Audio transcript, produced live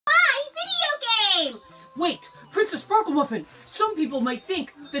game! Wait, Princess Sparklemuffin, some people might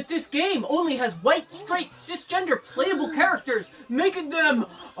think that this game only has white, straight, cisgender playable characters, making them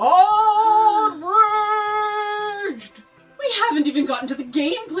outraged! We haven't even gotten to the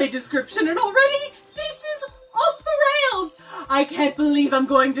gameplay description and already this is off the rails! I can't believe I'm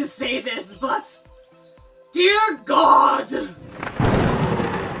going to say this, but... Dear God!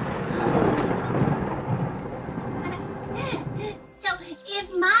 So,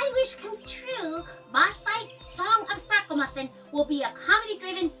 if my wish comes true, Bossfight Song of Sparklemuffin will be a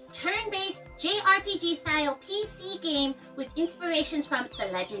comedy-driven, turn-based, JRPG-style PC game with inspirations from The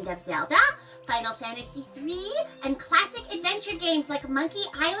Legend of Zelda, Final Fantasy III, and classic adventure games like Monkey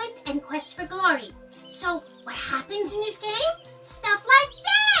Island and Quest for Glory. So, what happens in this game? Stuff like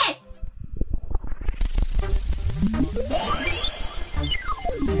this!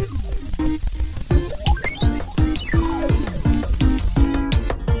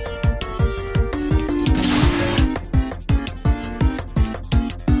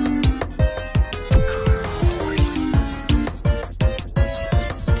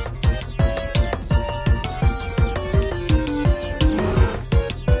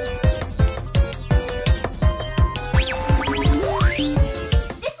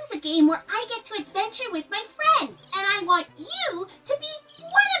 Where I get to adventure with my friends, and I want you to be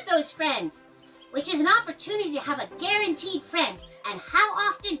one of those friends, which is an opportunity to have a guaranteed friend. And how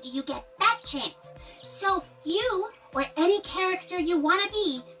often do you get that chance? So you, or any character you want to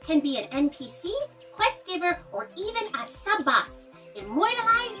be, can be an NPC, quest giver, or even a sub-boss,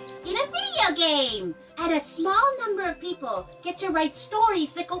 immortalized in a video game. And a small number of people get to write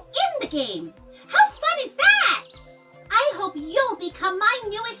stories that go in the game. How fun is that? I hope you'll become my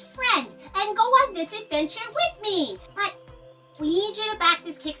newest friend and go on this adventure with me. But we need you to back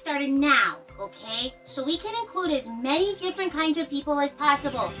this Kickstarter now, okay? So we can include as many different kinds of people as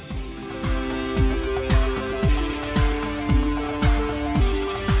possible.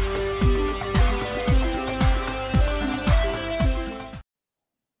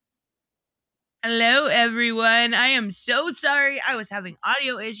 Hello, everyone. I am so sorry. I was having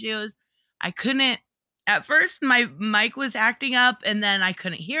audio issues. I couldn't. At first, my mic was acting up, and then I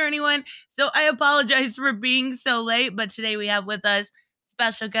couldn't hear anyone. So I apologize for being so late. But today we have with us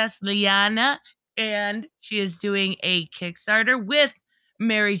special guest Liana, and she is doing a Kickstarter with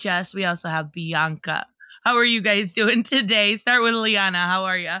Mary Jess. We also have Bianca. How are you guys doing today? Start with Liana. How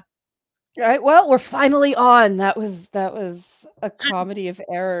are you? All right. Well, we're finally on. That was a comedy of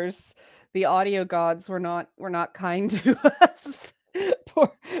errors. The audio gods were not kind to us.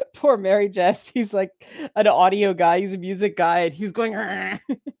 Poor Mary Jess. He's like an audio guy. He's a music guy, and he was going.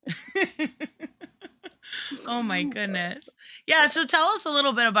 Oh my goodness! Yeah. So tell us a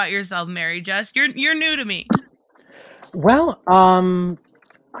little bit about yourself, Mary Jess. You're new to me. Well, I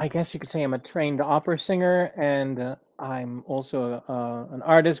guess you could say I'm a trained opera singer, and I'm also an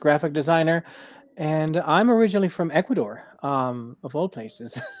artist, graphic designer, and I'm originally from Ecuador, of all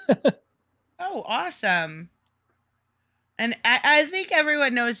places. Oh, awesome. And I think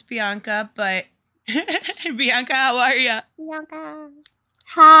everyone knows Bianca, but Bianca, how are you? Bianca.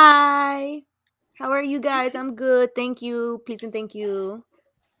 Hi. How are you guys? I'm good. Thank you. Please and thank you.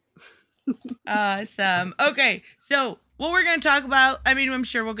 Awesome. Okay, so what we're going to talk about, I mean, I'm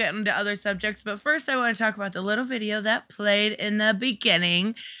sure we'll get into other subjects, but first I want to talk about the little video that played in the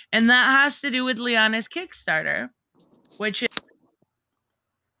beginning, and that has to do with Liana's Kickstarter, which is...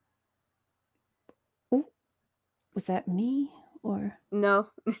 Was that me or No.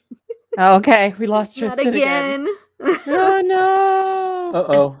 Oh, okay, we lost Not Tristan again. Oh no!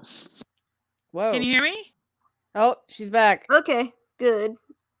 Uh-oh. Whoa! Can you hear me? Oh, she's back, Okay, good.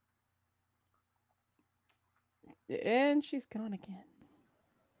 and she's gone again.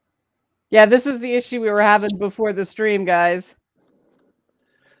 Yeah, this is the issue we were having before the stream, guys.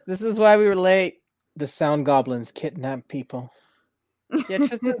 This is why we were late. The sound goblins kidnap people. Yeah,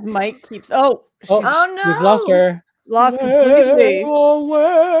 Tristan's mic keeps. Oh, Oh no! We've lost her. lost completely.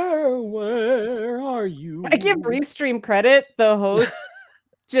 Where are you? I give Restream credit. The host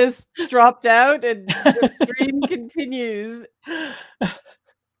just dropped out, and the stream continues.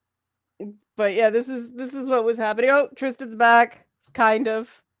 But yeah, this is what was happening. Oh, Tristan's back, kind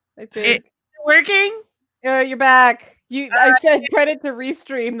of. I think Working? you're back. I said credit to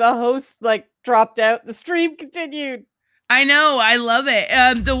Restream. The host dropped out. The stream continued. I know, I love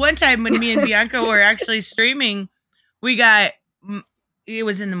it. The one time when me and Bianca were actually streaming, it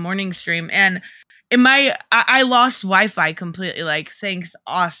was in the morning stream, and I lost Wi-Fi completely. Thanks,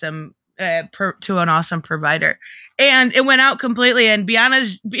 awesome to an awesome provider. And it went out completely, and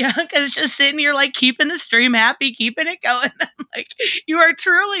Bianca's just sitting here like keeping the stream happy, keeping it going. I'm like, you are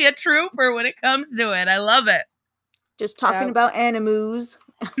truly a trooper when it comes to it. I love it. Just talking about animus.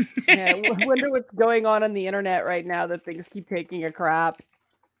 Yeah, I wonder what's going on the internet right now that things keep taking a crap.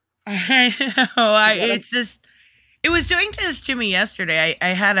 I know. It was doing this to me yesterday. I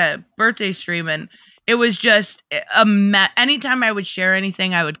had a birthday stream, and it was just anytime I would share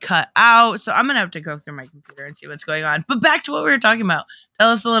anything, I would cut out. So I'm going to have to go through my computer and see what's going on. But back to what we were talking about. Tell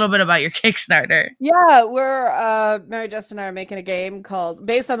us a little bit about your Kickstarter. Yeah, we're Mary Jess and I are making a game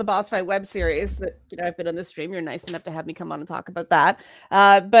based on the Bossfight web series that I've been on the stream. You're nice enough to have me come on and talk about that.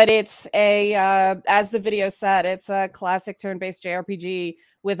 But it's as the video said, it's a classic turn-based JRPG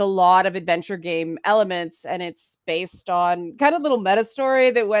with a lot of adventure game elements, and it's based on kind of little meta story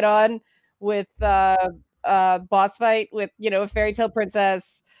that went on with Bossfight, with a fairy tale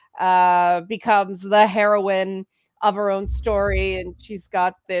princess becomes the heroine of her own story, and she's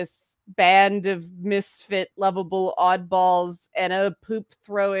got this band of misfit lovable oddballs and a poop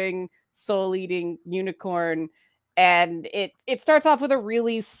throwing soul eating unicorn. And it starts off with a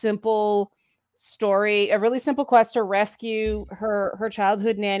really simple story, a really simple quest to rescue her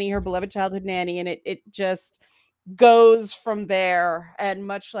childhood nanny, her beloved childhood nanny, and it just goes from there. And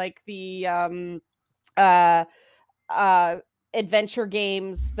much like the adventure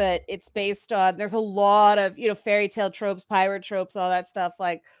games that it's based on, there's a lot of fairy tale tropes, pirate tropes, all that stuff,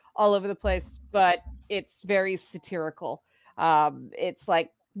 like all over the place, but it's very satirical. It's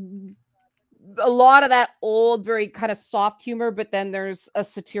like a lot of that old, very kind of soft humor, but then there's a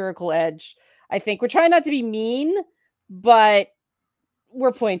satirical edge. I think we're trying not to be mean, but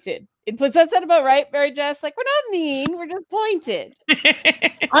we're pointed. It puts us at about right, Mary Jess. Like, we're not mean, we're just pointed.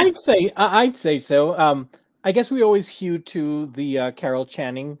 I'd say so. I guess we always hew to the Carol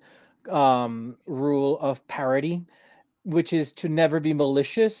Channing rule of parody, which is to never be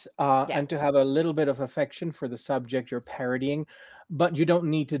malicious and to have a little bit of affection for the subject you're parodying, but you don't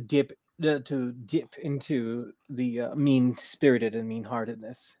need to dip into the mean-spirited and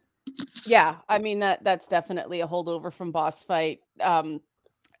mean-heartedness. Yeah, I mean that's definitely a holdover from Bossfight.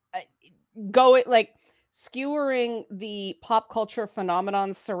 Skewering the pop culture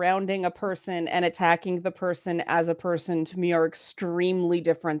phenomenon surrounding a person and attacking the person as a person, to me, are extremely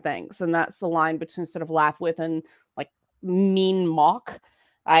different things. And that's the line between sort of laugh with and like mean mock.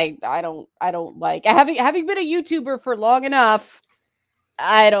 I don't like, having been a YouTuber for long enough,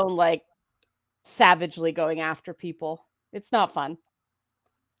 I don't like savagely going after people. It's not fun.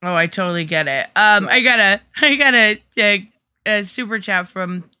 Oh, I totally get it. I got a super chat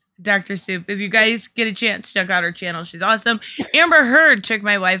from Dr. Soup. If you guys get a chance, check out her channel. She's awesome. Amber Heard took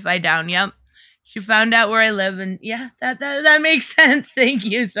my Wi-Fi down. Yep. She found out where I live, and yeah, that makes sense. Thank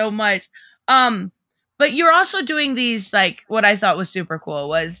you so much. But you're also doing these, like, what I thought was super cool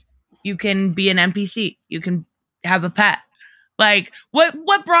was you can be an NPC. You can have a pet. Like,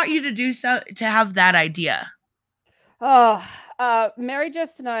 what brought you to do so, to have that idea? Oh, Mary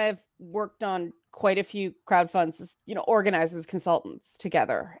Jess and I have worked on quite a few crowdfunds, organizers, consultants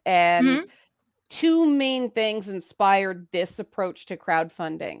together. And two main things inspired this approach to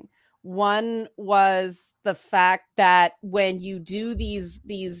crowdfunding. One was the fact that when you do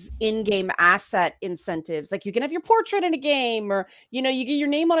these in-game asset incentives, like you can have your portrait in a game, or you get your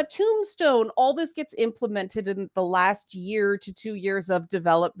name on a tombstone, all this gets implemented in the last year to 2 years of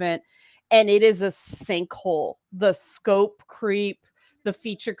development, and it is a sinkhole. The scope creep, the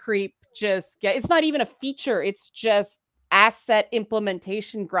feature creep, it's not even a feature, it's just asset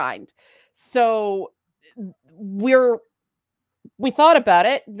implementation grind. So we thought about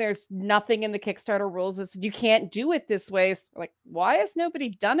it. There's nothing in the Kickstarter rules that said you can't do it this way. So like, why has nobody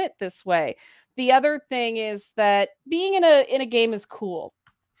done it this way? The other thing is that being in a game is cool.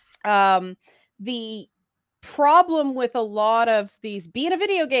 The problem with a lot of these, be in a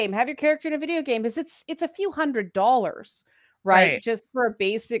video game, have your character in a video game, is it's a few $100s. Right? Just for a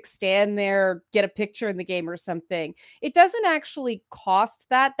basic stand there, get a picture in the game or something. It doesn't actually cost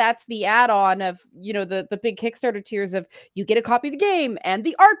that. That's the add-on of, the big Kickstarter tiers of you get a copy of the game and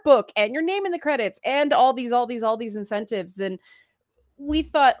the art book and your name in the credits and all these incentives. And we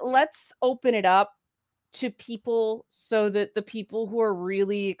thought, let's open it up to people so that the people who are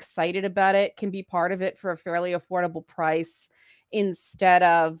really excited about it can be part of it for a fairly affordable price, instead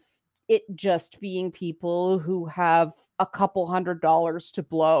of it just being people who have a couple $100s to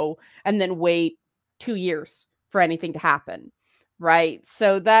blow and then wait 2 years for anything to happen. Right.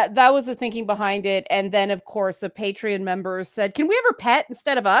 So that was the thinking behind it. And then, of course, a Patreon member said, can we have her pet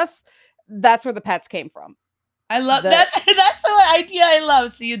instead of us? That's where the pets came from. I love The- that. That's the idea I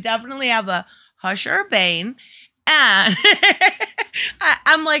love. So you definitely have a Hush or a Bane. And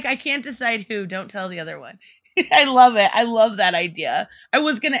I'm like, I can't decide who. Don't tell the other one. I love it. I love that idea. I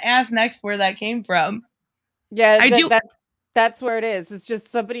was going to ask next where that came from. Yeah, I do. that's where it is. It's just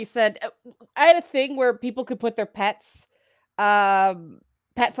somebody said I had a thing where people could put their pets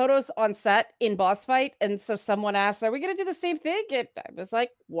pet photos on set in Bossfight, and so someone asked, "Are we going to do the same thing?" And I was like,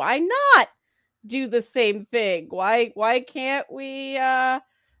 "Why not do the same thing? Why can't we have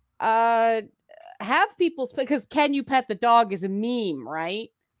people's, because can you pet the dog is a meme, right?"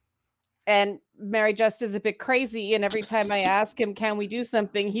 And Mary Just is a bit crazy, and every time I ask him, "Can we do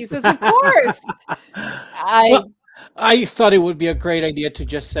something?" he says, "Of course." Well, I thought it would be a great idea to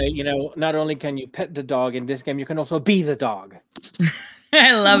just say, not only can you pet the dog in this game, you can also be the dog.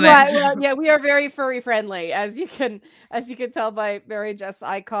 I love Right, it. well, yeah, we are very furry friendly, as you can tell by Mary Jess'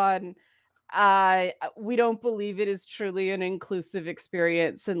 icon. We don't believe it is truly an inclusive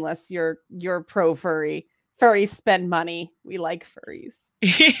experience unless you're pro furry. Furries spend money. We like furries.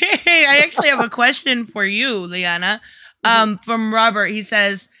 I actually have a question for you, Liana. From Robert, he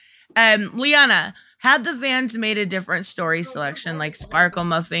says, Liana, had the fans made a different story selection, like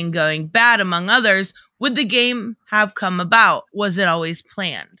Sparklemuffin going bad, among others, would the game have come about? Was it always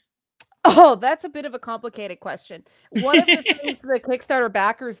planned? Oh, that's a bit of a complicated question. One of the things the Kickstarter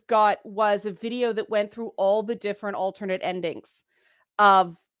backers got was a video that went through all the different alternate endings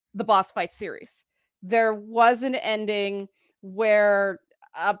of the Bossfight series. There was an ending where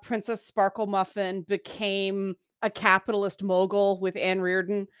Princess Sparklemuffin became a capitalist mogul with Anne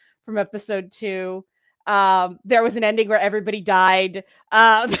Reardon from episode 2. There was an ending where everybody died.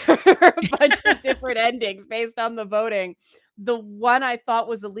 There were a bunch of different endings based on the voting. The one I thought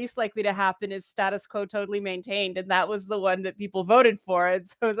was the least likely to happen is status quo totally maintained, and that was the one that people voted for. And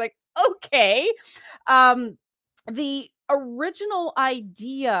so I was like, okay. The original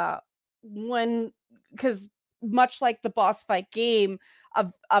idea, because much like the boss fight game,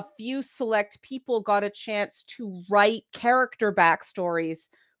 a few select people got a chance to write character backstories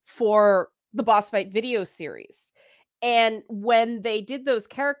for the boss fight video series. And when they did those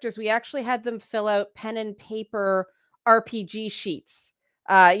characters, we actually had them fill out pen and paper RPG sheets,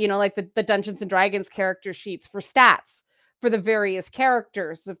 like the Dungeons and Dragons character sheets for stats for the various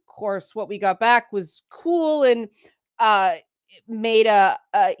characters. Of course, what we got back was cool and made it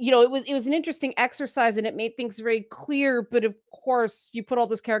was an interesting exercise, and it made things very clear. But of course, you put all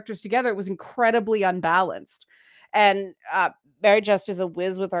those characters together, it was incredibly unbalanced. And Mary Just is a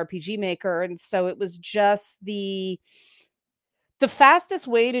whiz with RPG Maker, and so it was just the fastest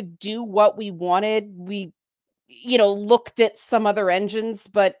way to do what we wanted. We looked at some other engines,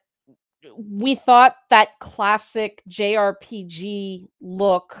 but we thought that classic JRPG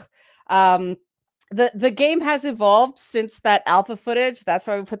look. The game has evolved since that alpha footage. That's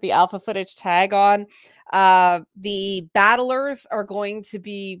why we put the alpha footage tag on. The battlers are going to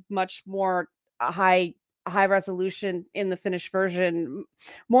be much more high resolution in the finished version.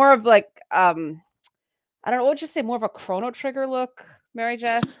 More of like I don't know, what would you say, more of a Chrono Trigger look, Mary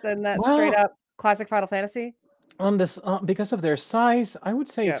Jess, than that straight up classic Final Fantasy? On this, because of their size, I would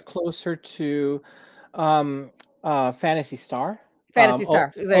say it's closer to Fantasy Star. Fantasy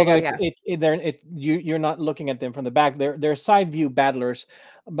Star. There you go. Yeah. You're not looking at them from the back. They're side view battlers,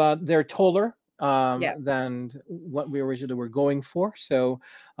 but they're taller than what we originally were going for. So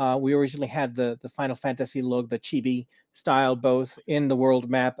we originally had the Final Fantasy look, the chibi style, both in the world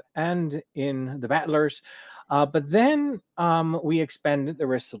map and in the battlers. But then we expanded the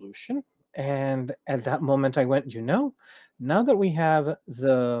resolution. And at that moment, I went, now that we have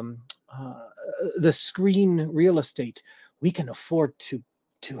the screen real estate, we can afford to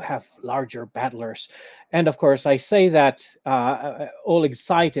have larger battlers. And of course, I say that all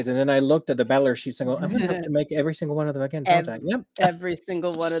excited, and then I looked at the battler sheets and go, I'm going to have to make every single one of them again, don't I? Yep. Every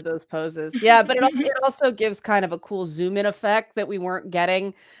single one of those poses. Yeah, but it also gives kind of a cool zoom in effect that we weren't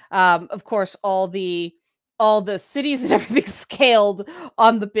getting. Of course, all the cities and everything scaled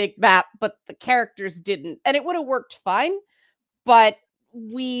on the big map, but the characters didn't. And it would have worked fine, but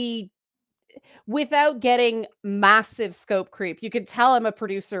without getting massive scope creep. You could tell I'm a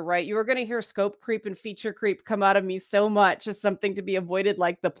producer, right? You were going to hear scope creep and feature creep come out of me so much as something to be avoided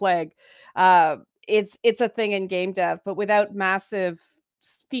like the plague. It's a thing in game dev, but without massive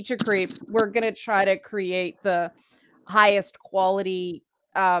feature creep, we're going to try to create the highest quality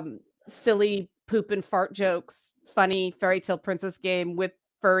silly poop and fart jokes, funny fairy tale princess game with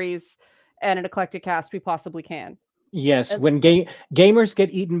furries and an eclectic cast we possibly can. Yes, when gamers get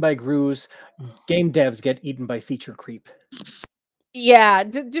eaten by Grooves, game devs get eaten by feature creep. Yeah.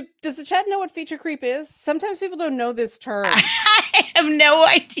 Does the chat know what feature creep is? Sometimes people don't know this term. I have no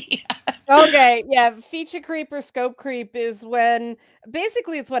idea. Okay, yeah, feature creep or scope creep is when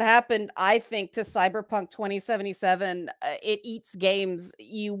basically it's what happened, I think, to Cyberpunk 2077. It eats games.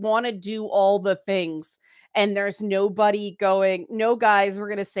 You want to do all the things, and there's nobody going, no, guys, we're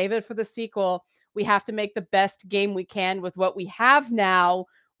going to save it for the sequel. We have to make the best game we can with what we have now.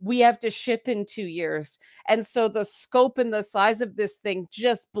 We have to ship in 2 years. And so the scope and the size of this thing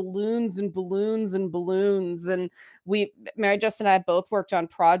just balloons and balloons and balloons. And Mary Justin and I both worked on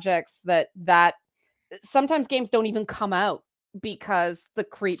projects that sometimes games don't even come out because the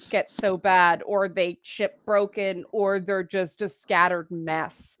creep gets so bad, or they ship broken, or they're just a scattered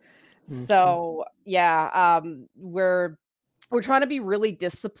mess. So yeah, we're trying to be really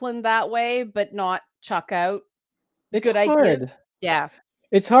disciplined that way, but not chuck out It's good ideas. hard. Yeah.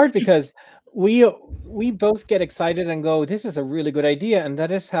 It's hard because we both get excited and go, "This is a really good idea," and that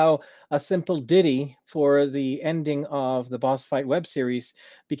is how a simple ditty for the ending of the Boss Fight web series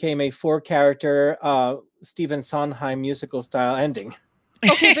became a 4-character Stephen Sondheim musical style ending.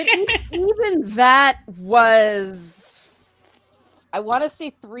 Okay, but even that was, I want to say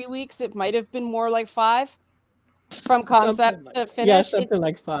 3 weeks. It might have been more like 5 from concept to finish. Yeah, something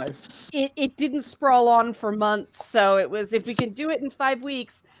like 5. It didn't sprawl on for months, so it was, if we can do it in 5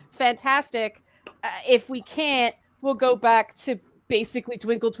 weeks, fantastic. If we can't, we'll go back to basically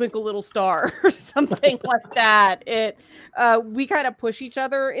Twinkle Twinkle Little Star or something like that. We kind of push each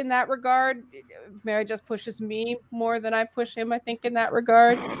other in that regard. Mary just pushes me more than I push him, I think, in that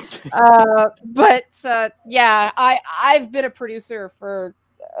regard. Yeah, I've been a producer for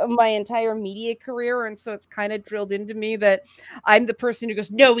my entire media career, and so it's kind of drilled into me that I'm the person who goes,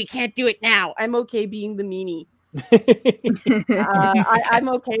 no, we can't do it now. I'm okay being the meanie. I'm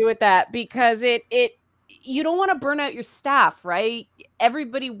okay with that, because you don't want to burn out your staff, right?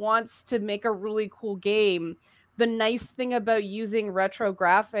 Everybody wants to make a really cool game. The nice thing about using retro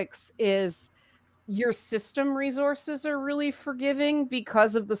graphics is your system resources are really forgiving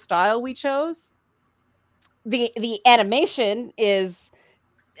because of the style we chose. The animation is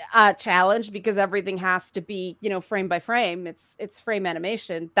a challenge because everything has to be, frame by frame. It's frame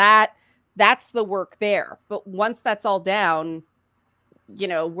animation. That's the work there. But once that's all down,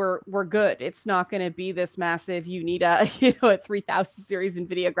 we're good. It's not going to be this massive, you need a 3000 series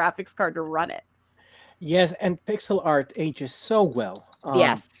NVIDIA graphics card to run it. Yes, and pixel art ages so well.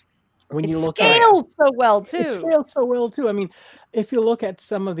 Yes. When you look at it, so well too. It scales so well too. I mean, if you look at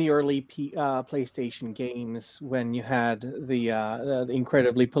some of the early PlayStation games, when you had the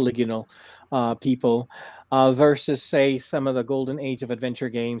incredibly polygonal people versus, say, some of the golden age of adventure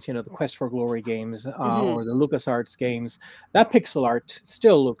games, the Quest for Glory games or the LucasArts games, that pixel art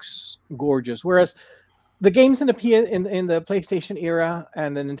still looks gorgeous. Whereas the games in the PlayStation era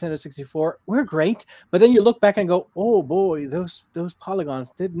and the Nintendo 64 were great, but then you look back and go, "Oh boy, those polygons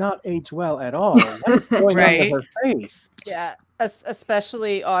did not age well at all. What is going on with her face?" Yeah,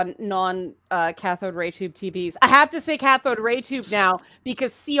 especially on non-cathode ray tube TVs. I have to say cathode ray tube now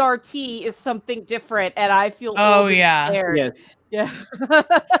because CRT is something different, and I feel Yes. Yeah.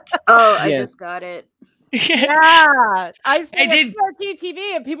 I just got it. Yeah, I did CRT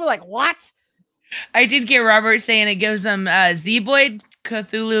TV, and people are like, "What?" I did get Robert saying it gives them Zeboid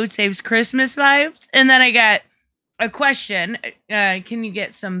Cthulhu Saves Christmas vibes. And then I got a question. Can you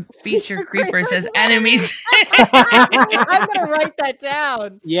get some feature creepers as enemies? I'm going to write that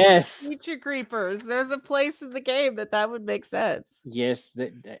down. Yes. Feature creepers. There's a place in the game that would make sense. Yes,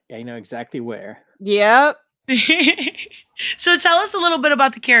 I know exactly where. Yep. So tell us a little bit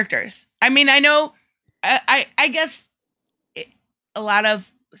about the characters. I mean, I know, I guess a lot of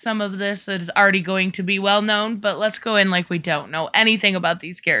some of this is already going to be well known, but let's go in like we don't know anything about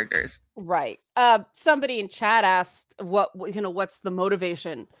these characters. Right. Somebody in chat asked what's the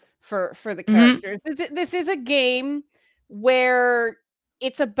motivation for the characters. This is a game where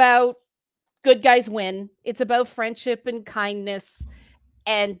it's about good guys win. It's about friendship and kindness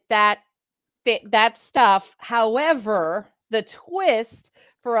and that stuff. However, the twist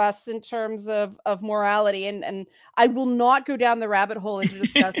for us in terms of morality, and I will not go down the rabbit hole into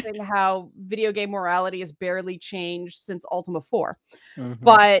discussing how video game morality has barely changed since Ultima 4.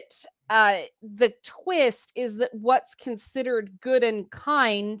 But the twist is that what's considered good and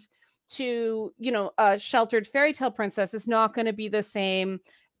kind to, a sheltered fairy tale princess is not going to be the same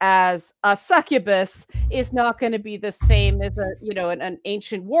as a succubus, is not going to be the same as an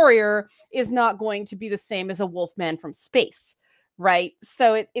ancient warrior, is not going to be the same as a wolfman from space. Right.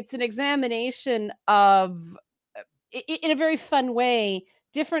 So it's an examination of, in a very fun way,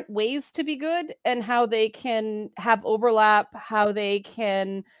 different ways to be good and how they can have overlap, how they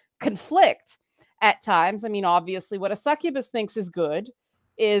can conflict at times. I mean, obviously what a succubus thinks is good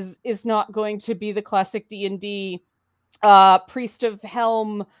is not going to be the classic D&D priest of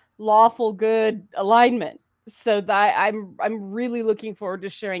helm lawful good alignment. So that I'm really looking forward to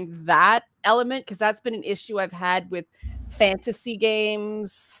sharing that element, because that's been an issue I've had with fantasy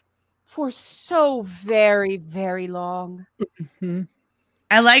games for so very, very long. Mhm.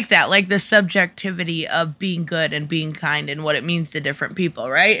 I like that, like the subjectivity of being good and being kind and what it means to different people,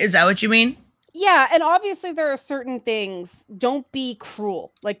 right? Is that what you mean? Yeah, and obviously there are certain things. Don't be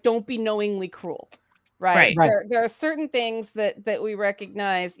cruel. Like, don't be knowingly cruel. Right? Right. Right. There are certain things that we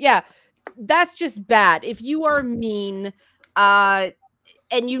recognize. Yeah, that's just bad. If you are mean, and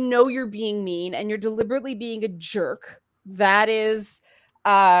you know you're being mean and you're deliberately being a jerk, that is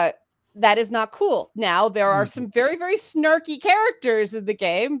not cool. Now there are some very, very snarky characters in the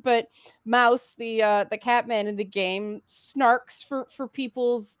game, but Mouse, the Catman in the game, snarks for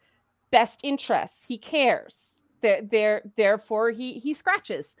people's best interests. He cares. Therefore he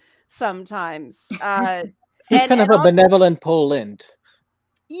scratches sometimes. He's kind of a on benevolent Poland.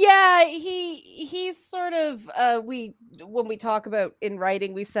 yeah, he's sort of we when we talk about in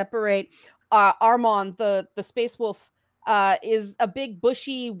writing, we separate Armand, the space wolf, is a big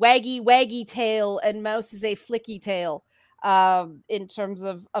bushy waggy tail, and Mouse is a flicky tail, in terms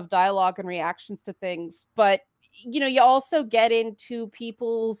of dialogue and reactions to things. But you also get into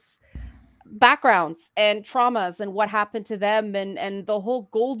people's backgrounds and traumas and what happened to them, and the whole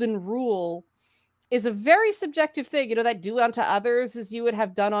golden rule is a very subjective thing, that do unto others as you would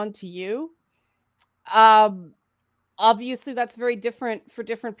have done unto you. Um, Obviously that's very different for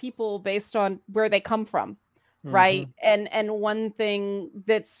different people based on where they come from, right? And one thing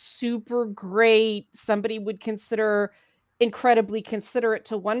that's super great, somebody would consider incredibly considerate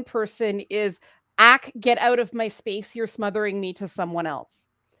to one person, is get out of my space, you're smothering me, to someone else.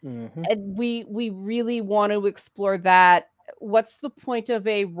 And we really want to explore that. What's the point of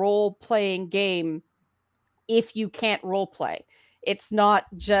a role-playing game if you can't role play? It's not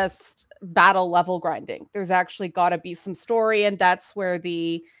just battle level grinding. There's actually got to be some story, and that's where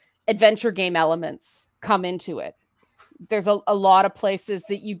the adventure game elements come into it. There's a lot of places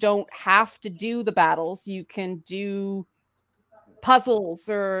that you don't have to do the battles. You can do puzzles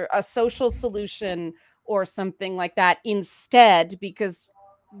or a social solution or something like that instead, because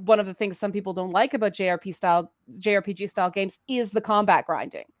one of the things some people don't like about JRPG style games is the combat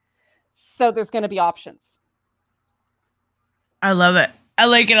grinding. So there's going to be options. I love it. I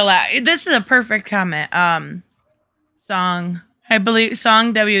like it a lot. This is a perfect comment. Song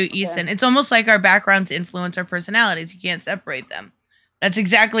W. Easton. Yeah. It's almost like our backgrounds influence our personalities. You can't separate them. That's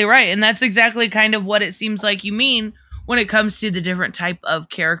exactly right. And that's exactly kind of what it seems like you mean when it comes to the different type of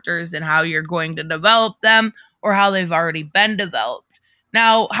characters and how you're going to develop them or how they've already been developed.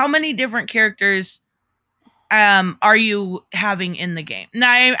 Now, how many different characters are you having in the game?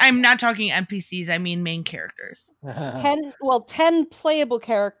 Now, I'm not talking NPCs. I mean main characters. 10 playable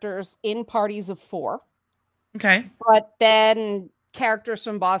characters in parties of 4. Okay. But then characters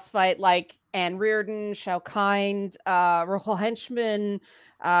from Bossfight like Anne Reardon, Shao Kind, Rohul Henchman,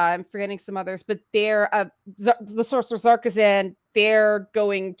 I'm forgetting some others, but they're the Sorcerer Zarkazan, they're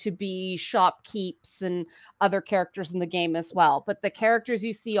going to be shopkeeps and other characters in the game as well. But the characters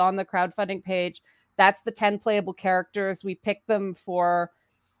you see on the crowdfunding page, that's the 10 playable characters. We pick them for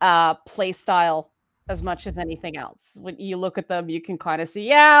play style as much as anything else. When you look at them, you can kind of see,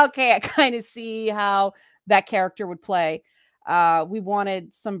 yeah, okay, I kind of see how that character would play. We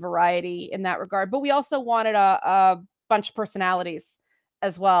wanted some variety in that regard, but we also wanted a bunch of personalities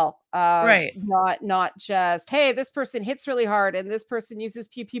as well. Right. Not just, hey, this person hits really hard and this person uses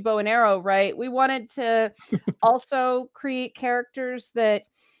pew pew bow and arrow, right? We wanted to also create characters that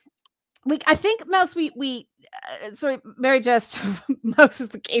I think Mouse, sorry, Mary Jest, Mouse is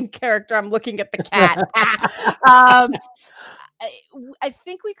the game character. I'm looking at the cat. I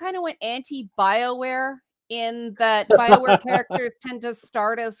think we kind of went anti-BioWare in that BioWare characters tend to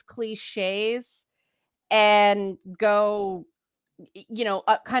start as cliches and go,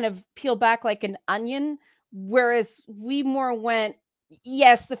 kind of peel back like an onion. Whereas we more went,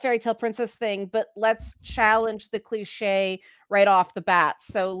 yes, the fairy tale princess thing, but let's challenge the cliche right off the bat.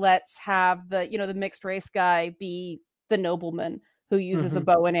 So let's have the mixed race guy be the nobleman who uses a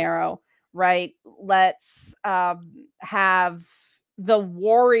bow and arrow, right? Let's have the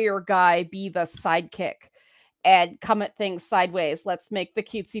warrior guy be the sidekick and come at things sideways. Let's make the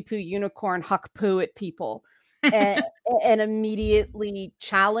cutesy poo unicorn huck poo at people and immediately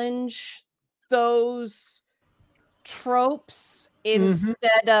challenge those tropes Mhm.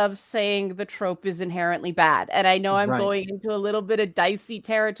 instead of saying the trope is inherently bad. And I know I'm Right. going into a little bit of dicey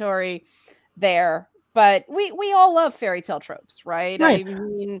territory there, but we all love fairy tale tropes, right? Right. I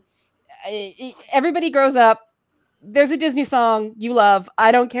mean, everybody grows up. There's a Disney song you love.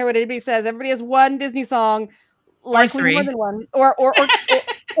 I don't care what anybody says. Everybody has one Disney song, Or likely more 3. than one, or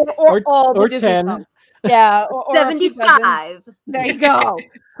all the Or Disney 10. songs. Yeah, or a few dozen. 75. There you go.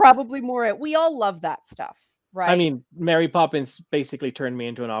 Probably more. We all love that stuff, I right? mean, Mary Poppins basically turned me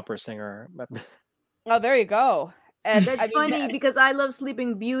into an opera singer. But Oh, there you go. And That's I mean, funny because I love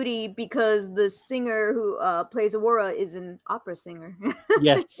Sleeping Beauty because the singer who plays Aurora is an opera singer.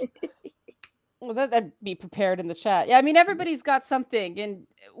 yes. well, that'd be prepared in the chat. Yeah, I mean, everybody's got something, and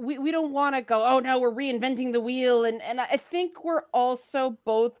we don't want to go, oh no, we're reinventing the wheel. And I think we're also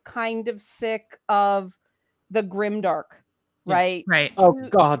both kind of sick of the grimdark, Yeah. right? Right. Oh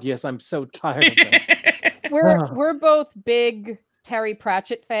God, yes, I'm so tired of that. We're both big Terry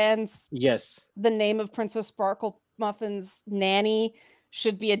Pratchett fans. Yes. The name of Princess Sparklemuffin's nanny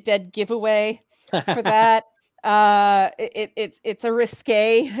should be a dead giveaway for that. It's a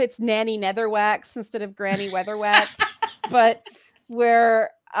risque. It's Nanny Netherwax instead of Granny Weatherwax. But we're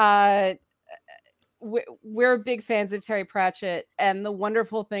uh we're big fans of Terry Pratchett, and the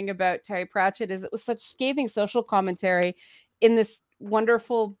wonderful thing about Terry Pratchett is it was such scathing social commentary in this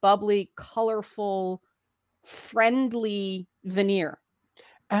wonderful, bubbly, colorful, friendly veneer.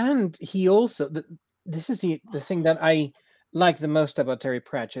 And he also this is the thing that I like the most about Terry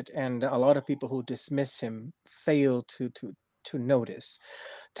Pratchett, and a lot of people who dismiss him fail to notice.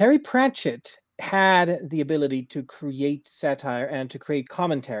 Terry Pratchett had the ability to create satire and to create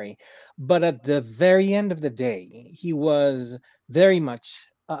commentary, but at the very end of the day, he was very much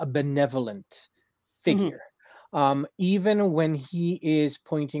a benevolent figure. Even when he is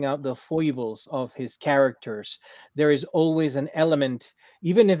pointing out the foibles of his characters, there is always an element,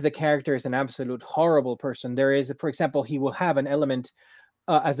 even if the character is an absolute horrible person, there is, for example, he will have an element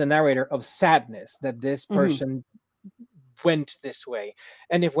as a narrator of sadness that this person went this way.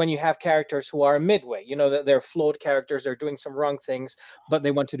 And if when you have characters who are midway, you know that they're flawed characters, they're doing some wrong things, but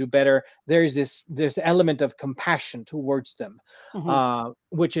they want to do better, there's this element of compassion towards them,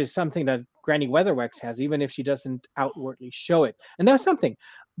 which is something that Granny Weatherwax has, even if she doesn't outwardly show it. And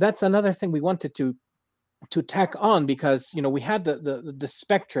that's another thing we wanted to tack on, because we had the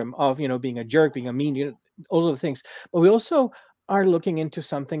spectrum of being a jerk, being a mean, all of the things, but we also are looking into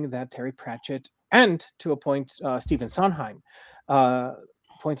something that Terry Pratchett and, to a point, Stephen Sondheim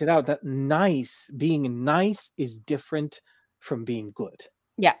pointed out, that being nice is different from being good.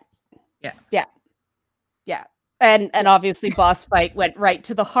 Yeah. Yeah. Yeah. Yeah. And Yes. obviously Bossfight went right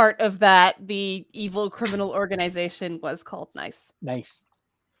to the heart of that. The evil criminal organization was called Nice. Nice.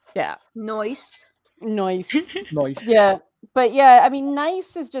 Yeah. Noise. Nice. Nice. Yeah. But yeah, I mean,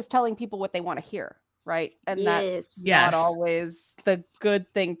 nice is just telling people what they want to hear, right? And that's Yes. not Yes. always the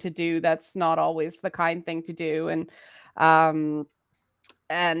good thing to do. That's not always the kind thing to do. And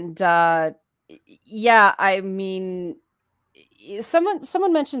yeah, I mean,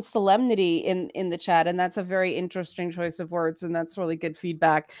 someone mentioned solemnity in the chat, and that's a very interesting choice of words, and that's really good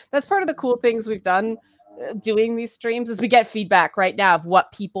feedback. That's part of the cool things we've done doing these streams, is we get feedback right now of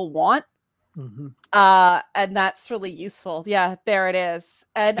what people want. And that's really useful. Yeah, there it is.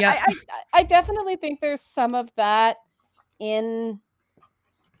 And Yep. I definitely think there's some of that in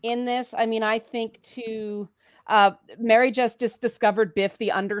this. I mean, I think too, Mary just discovered Biff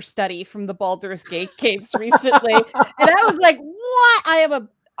the understudy from the Baldur's Gate games recently, and I was like, what?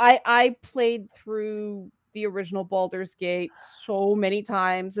 I played through the original Baldur's Gate so many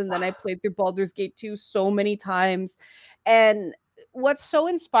times, and then I played through Baldur's Gate 2 so many times. And what's so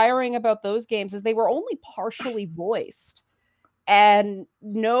inspiring about those games is they were only partially voiced, and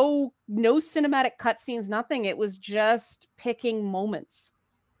no cinematic cutscenes, nothing. It was just picking moments.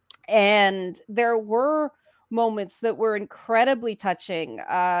 And there were moments that were incredibly touching.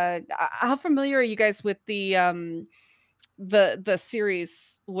 How familiar are you guys with the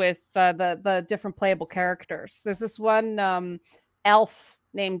series with the different playable characters? There's this one elf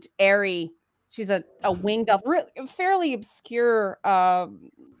named Aerie. She's a winged elf, fairly obscure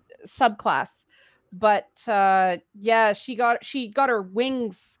subclass, but yeah, she got her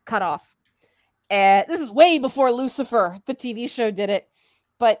wings cut off. And this is way before Lucifer, the TV show, did it.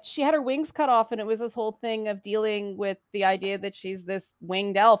 But she had her wings cut off, and it was this whole thing of dealing with the idea that she's this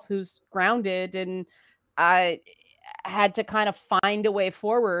winged elf who's grounded, and I had to kind of find a way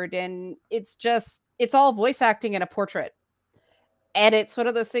forward. And it's all voice acting in a portrait. And it's one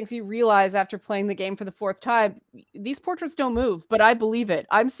of those things you realize after playing the game for the 4th time, these portraits don't move, but I believe it.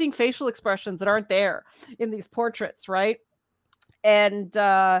 I'm seeing facial expressions that aren't there in these portraits, right? And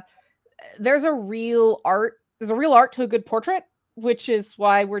there's a real art to a good portrait, which is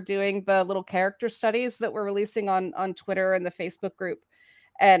why we're doing the little character studies that we're releasing on Twitter and the Facebook group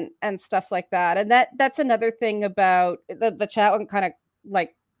and stuff like that. And that's another thing about the chat one kind of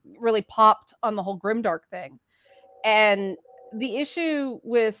like really popped on the whole grimdark thing. And the issue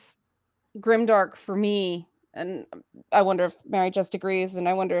with grimdark for me, and I wonder if Mary just agrees, and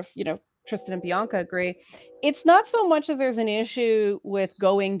I wonder if, Tristan and Bianca agree, it's not so much that there's an issue with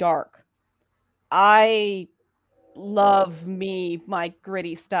going dark. I love my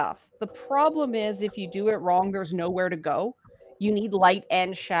gritty stuff. The problem is if you do it wrong, there's nowhere to go. You need light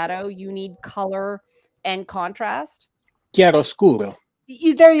and shadow. You need color and contrast. Chiaroscuro.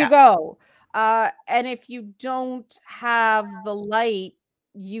 There you go. And if you don't have the light,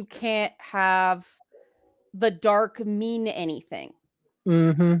 you can't have the dark mean anything.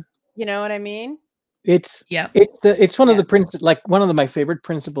 Mm-hmm. You know what I mean? It's one of the one of my favorite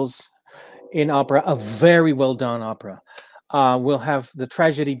principles in opera. A very well done opera will have the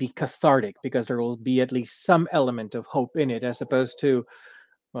tragedy be cathartic because there will be at least some element of hope in it, as opposed to,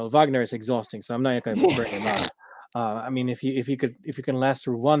 well, Wagner is exhausting, so I'm not going to bring him up. I mean, if you can last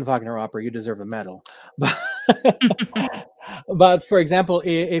through one Wagner opera, you deserve a medal. But for example,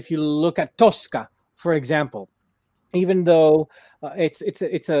 if you look at Tosca, for example, even though it's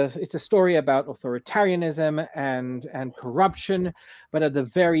a story about authoritarianism and corruption, but at the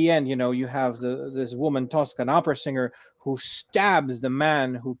very end, you have this woman Tosca, an opera singer, who stabs the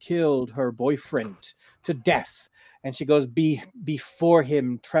man who killed her boyfriend to death. And she goes, before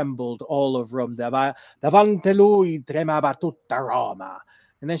him trembled all of Rome. Davanti lui tremava tutta Roma.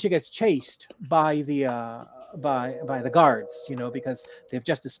 And then she gets chased by the guards, because they've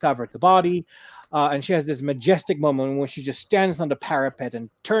just discovered the body. And she has this majestic moment when she just stands on the parapet and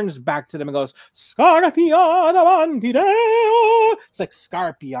turns back to them and goes, Scarpia davanti Deo. It's like,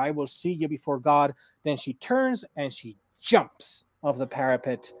 Scarpia, I will see you before God. Then she turns and she jumps off the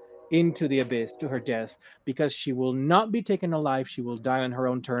parapet into the abyss to her death, because she will not be taken alive. She will die on her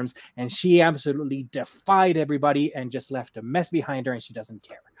own terms. And she absolutely defied everybody and just left a mess behind her, and she doesn't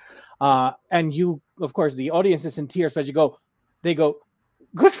care. And you, of course, the audience is in tears, but they go,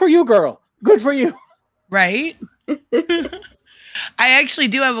 good for you, girl. Good for you. Right? I actually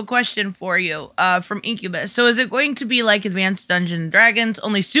do have a question for you from Incubus. So is it going to be like Advanced Dungeons & Dragons,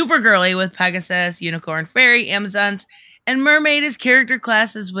 only super girly with Pegasus, Unicorn, Fairy, Amazons, and Mermaid as character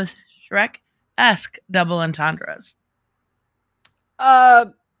classes with Shrek-esque double entendres?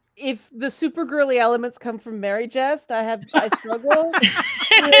 If the super girly elements come from Mary Jest, I struggle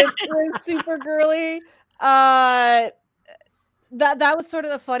with super girly. That was sort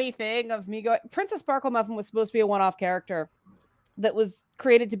of the funny thing of me going. Princess Sparklemuffin was supposed to be a one-off character that was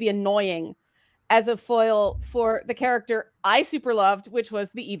created to be annoying as a foil for the character I super loved, which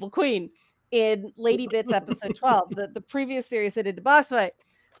was the Evil Queen in Lady Bits episode 12, the previous series I did to Bossfight.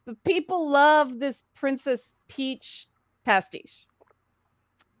 But people love this Princess Peach pastiche.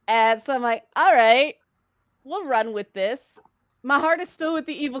 And so I'm like, all right, we'll run with this. My heart is still with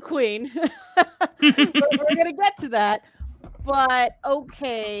the Evil Queen. We're going to get to that. But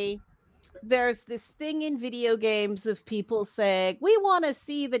okay, there's this thing in video games of people saying, we want to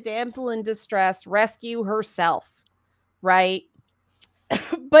see the damsel in distress rescue herself, right?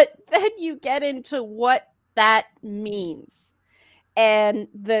 But then you get into what that means. And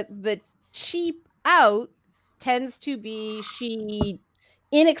the cheap out tends to be she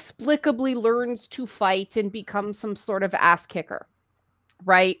inexplicably learns to fight and becomes some sort of ass kicker,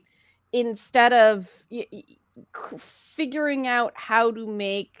 right? Instead of figuring out how to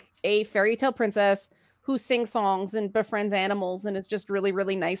make a fairy tale princess who sings songs and befriends animals and is just really,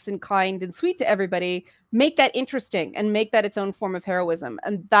 really nice and kind and sweet to everybody, make that interesting and make that its own form of heroism.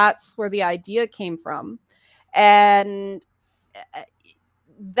 And that's where the idea came from. And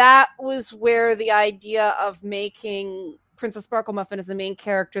that was where the idea of making Princess Sparklemuffin as the main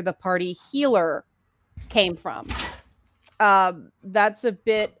character, the party healer, came from. That's a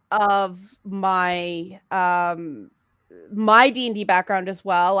bit of my my D&D background as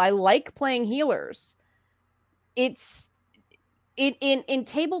well. I like playing healers. It's in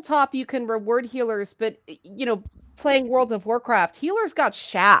tabletop you can reward healers, but playing World of Warcraft, healers got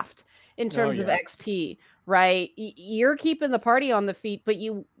shaft in terms of XP, right? You're keeping the party on the feet, but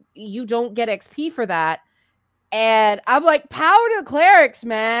you don't get XP for that. And I'm like, power to clerics,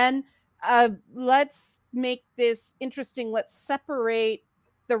 man. Let's make this interesting. Let's separate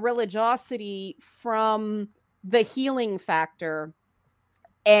the religiosity from the healing factor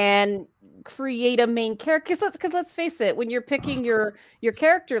and create a main character. Because let's face it, when you're picking your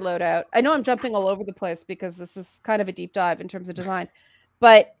character loadout, I know I'm jumping all over the place because this is kind of a deep dive in terms of design,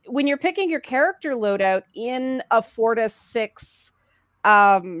 but when you're picking your character loadout in a 4 to 6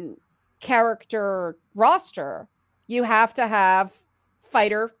 character roster, you have to have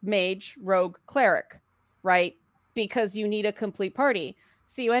fighter, mage, rogue, cleric, right? Because you need a complete party.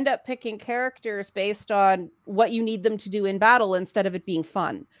 So you end up picking characters based on what you need them to do in battle instead of it being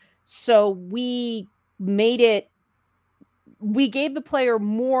fun. So we gave the player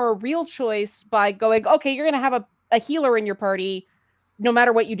more real choice by going, okay, you're going to have a healer in your party no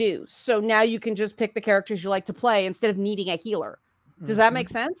matter what you do. So now you can just pick the characters you like to play instead of needing a healer. Does that make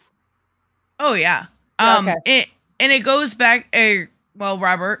sense? Oh yeah. Okay. It goes back, well,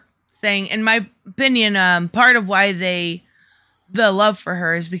 Robert saying, in my opinion, part of why the love for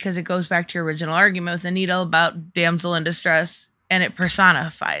her is because it goes back to your original argument with Anita about damsel in distress, and it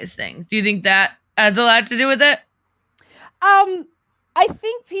personifies things. Do you think that has a lot to do with it? I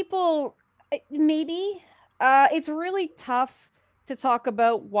think people maybe it's really tough to talk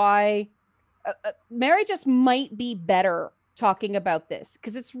about why Mary just might be better talking about this,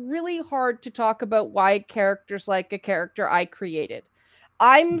 because it's really hard to talk about why characters like a character I created.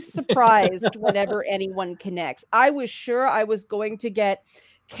 I'm surprised whenever anyone connects. I was sure I was going to get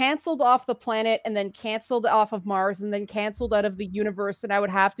canceled off the planet and then canceled off of Mars and then canceled out of the universe, and I would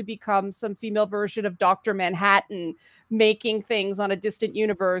have to become some female version of Dr. Manhattan, making things on a distant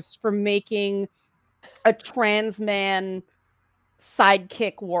universe for making a trans man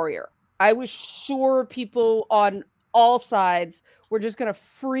sidekick warrior. I was sure people on all sides were just going to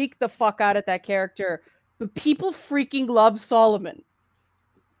freak the fuck out at that character, but people freaking love Solomon.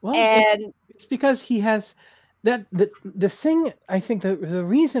 Well, And it's because he has that the thing. I think the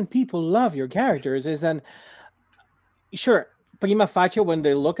reason people love your characters is that, sure, prima facie, when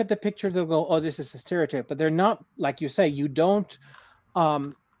they look at the picture, they'll go, "Oh, this is a stereotype," but they're not. Like you say, you don't.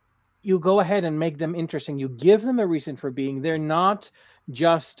 You go ahead and make them interesting. You give them a reason for being. They're not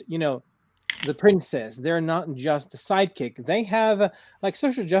just, the princess. They're not just a sidekick. They have like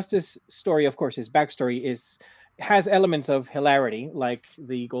social justice story. Of course, his backstory has elements of hilarity, like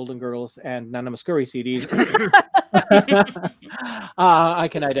the Golden Girls and Nana Muscuri CDs. I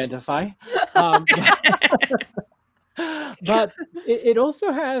can identify. But it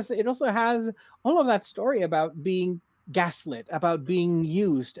also has all of that story about being gaslit, about being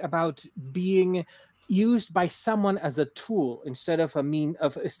used, about being used by someone as a tool instead of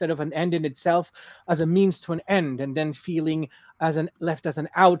an end in itself, as a means to an end, and then feeling left as an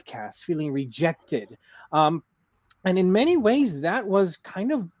outcast, feeling rejected. And in many ways, that was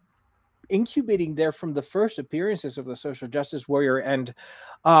kind of incubating there from the first appearances of the social justice warrior, and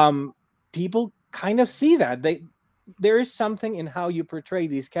people kind of see that there is something in how you portray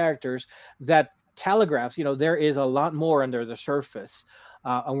these characters that telegraphs, there is a lot more under the surface,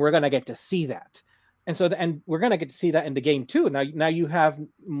 and we're going to get to see that. And we're going to get to see that in the game too. Now you have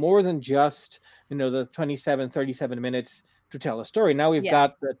more than just, the 27, 37 minutes to tell a story. Now we've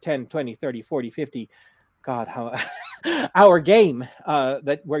got the 10, 20, 30, 40, 50, God, how our game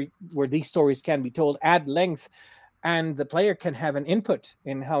that where these stories can be told at length, and the player can have an input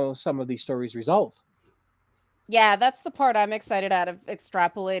in how some of these stories resolve. Yeah, that's the part I'm excited out of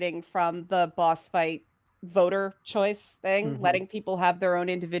extrapolating from the boss fight voter choice thing, letting people have their own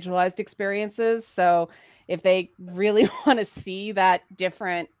individualized experiences. So if they really want to see that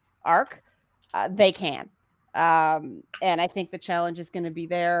different arc, they can. And I think the challenge is going to be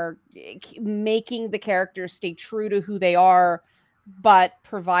there, making the characters stay true to who they are, but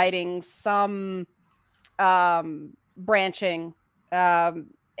providing some branching. And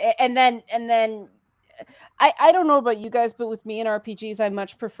then I don't know about you guys, but with me in RPGs, I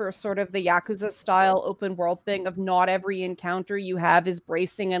much prefer sort of the Yakuza style open world thing of not every encounter you have is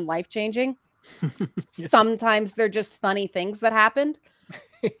bracing and life changing. Yes. Sometimes they're just funny things that happened.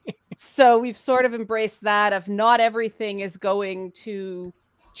 So we've sort of embraced that of not everything is going to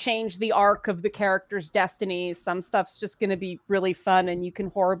change the arc of the character's destiny. Some stuff's just going to be really fun and you can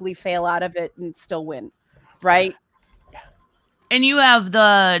horribly fail out of it and still win. Right? And you have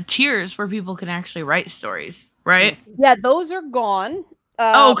the tiers where people can actually write stories, right? Yeah, those are gone.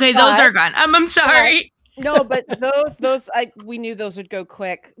 Okay, those are gone. I'm sorry. No, but we knew those would go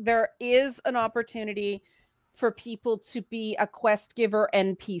quick. There is an opportunity for people to be a quest giver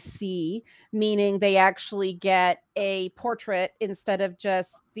NPC, meaning they actually get a portrait instead of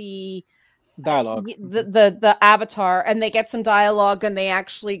just the dialogue, the avatar, and they get some dialogue, and they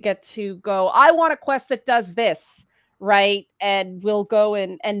actually get to go, I want a quest that does this. Right. And we'll go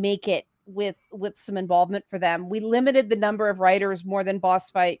and make it with some involvement for them. We limited the number of writers more than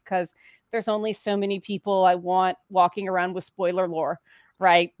Bossfight because there's only so many people I want walking around with spoiler lore,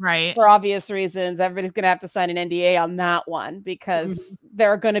 right? Right. For obvious reasons, everybody's going to have to sign an NDA on that one because there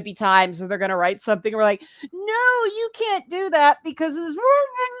are going to be times where they're going to write something and we're like, no, you can't do that because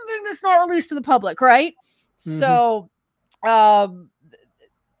it's not released to the public, right? So,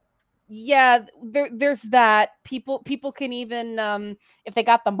 yeah, there's that. People can even, if they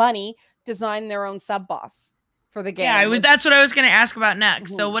got the money, design their own sub boss for the game. Yeah, that's what I was going to ask about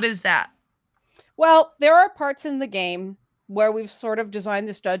next. So what is that? Well, there are parts in the game where we've sort of designed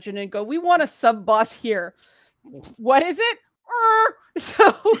this dungeon and go, we want a sub boss here. What is it?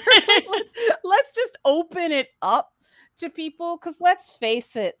 So let's just open it up to people, because let's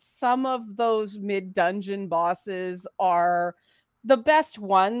face it, some of those mid-dungeon bosses are the best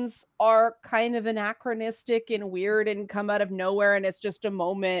ones are kind of anachronistic and weird and come out of nowhere, and it's just a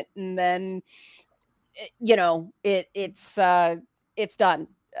moment, and then it's done.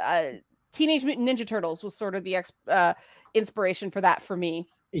 Teenage Mutant Ninja Turtles was sort of the inspiration for that for me.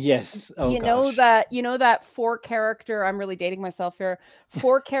 Yes. Oh, you gosh. know that 4-character, I'm really dating myself here,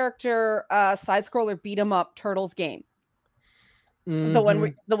 4-character side scroller beat 'em up Turtles game. The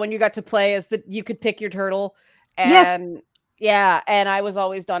one you got to play is that you could pick your turtle, and and I was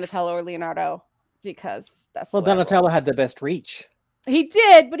always Donatello or Leonardo because that's Donatello had the best reach. He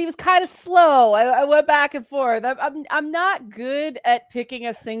did, but he was kind of slow. I went back and forth. I'm not good at picking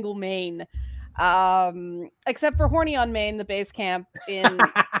a single main, except for Horny on Main, the base camp in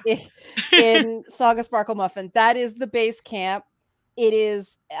Saga Sparklemuffin. That is the base camp. It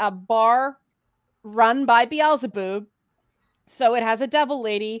is a bar run by Beelzebub, so it has a devil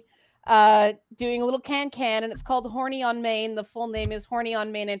lady doing a little can, and it's called Horny on Main. The full name is Horny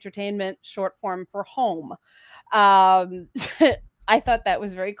on Main Entertainment, short form for home. I thought that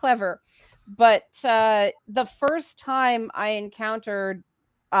was very clever. But the first time I encountered,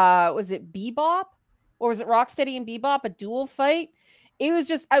 was it Bebop? Or was it Rocksteady and Bebop, a dual fight? It was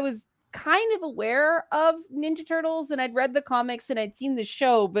just, I was kind of aware of Ninja Turtles, and I'd read the comics and I'd seen the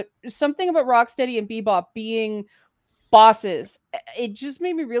show, but something about Rocksteady and Bebop being bosses, it just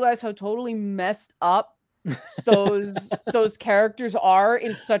made me realize how totally messed up those characters are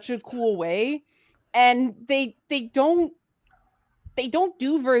in such a cool way. And they don't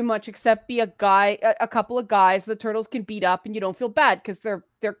do very much except be a couple of guys the Turtles can beat up and you don't feel bad because they're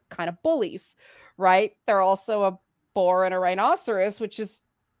kind of bullies, right? They're also a boar and a rhinoceros, which is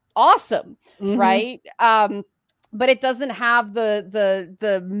awesome, right? But it doesn't have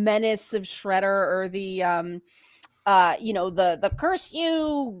the menace of Shredder or the the curse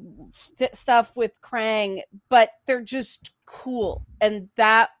you stuff with Krang, but they're just cool. And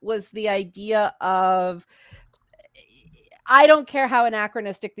that was the idea of, I don't care how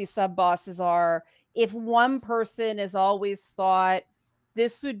anachronistic these sub bosses are. If one person has always thought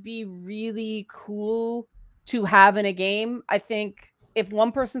this would be really cool to have in a game, I think if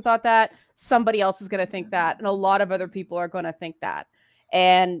one person thought that, somebody else is going to think that. And a lot of other people are going to think that.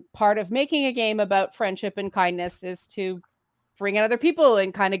 And part of making a game about friendship and kindness is to bring in other people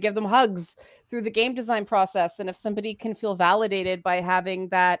and kind of give them hugs through the game design process. And if somebody can feel validated by having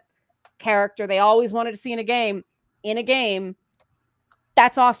that character they always wanted to see in a game,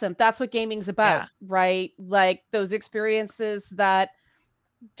 that's awesome. That's what gaming's about, right? Like those experiences that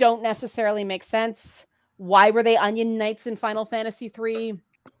don't necessarily make sense. Why were they Onion Knights in Final Fantasy 3?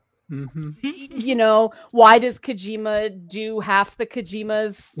 Why does Kojima do half the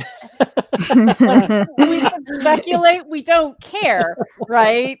Kojimas? We can speculate. We don't care,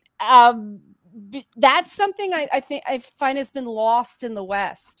 right? That's something I find has been lost in the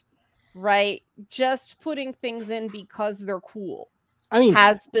West, right? Just putting things in because they're cool,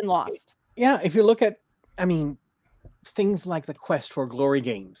 has been lost. Yeah, if you look at, things like the Quest for Glory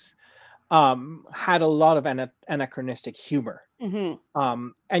games had a lot of anachronistic humor.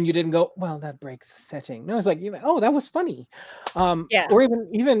 And you didn't go, well, that breaks setting. No, it's like, oh, that was funny. Or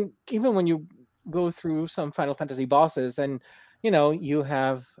even when you go through some Final Fantasy bosses and you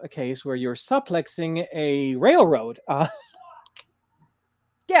have a case where you're suplexing a railroad.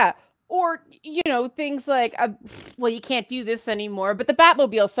 Or things like, well, you can't do this anymore, but the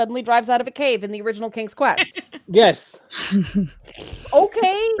Batmobile suddenly drives out of a cave in the original King's Quest. Yes.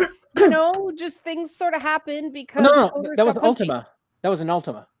 Okay. Just things sort of happen because that was Ultima. That was an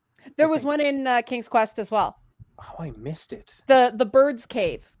Ultima. There was one in King's Quest as well. Oh, I missed it. The bird's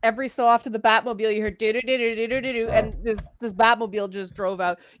cave. Every so often, the Batmobile, you heard do do do do do do do, and this Batmobile just drove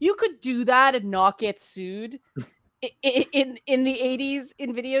out. You could do that and not get sued in the 80s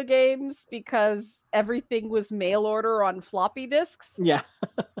in video games because everything was mail order on floppy disks. Yeah.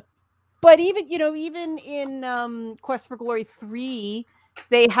 but even in Quest for Glory 3,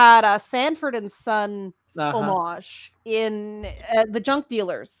 they had a Sanford and Son homage in the junk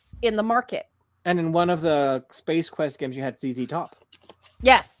dealers in the market. And in one of the Space Quest games, you had ZZ Top.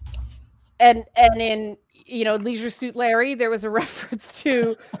 Yes. And in Leisure Suit Larry, there was a reference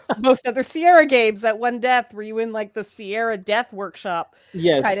to most other Sierra games, that one death where you in like the Sierra Death Workshop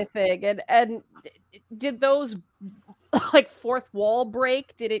kind of thing. And did those like fourth wall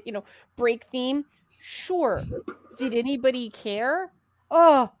break? Did it, break theme? Sure. Did anybody care?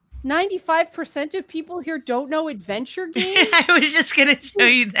 Oh, 95% of people here don't know adventure games. I was just gonna show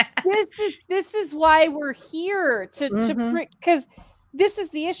you that. This is why we're here because this is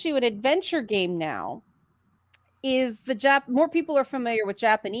the issue. An adventure game now is more people are familiar with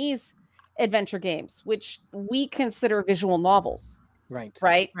Japanese adventure games, which we consider visual novels. Right.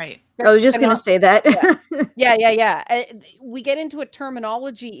 I was just going to say that. Yeah. We get into a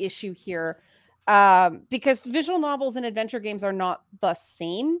terminology issue here because visual novels and adventure games are not the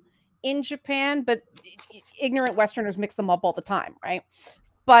same in Japan, but ignorant Westerners mix them up all the time, right?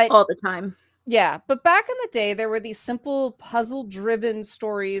 But all the time. Yeah, but back in the day, there were these simple puzzle-driven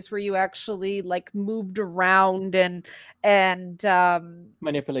stories where you actually like moved around and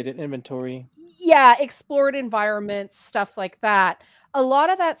manipulated inventory. Yeah, explored environments, stuff like that. A lot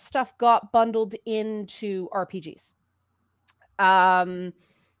of that stuff got bundled into RPGs. And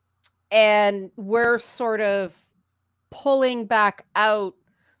we're sort of pulling back out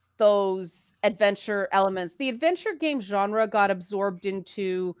those adventure elements. The adventure game genre got absorbed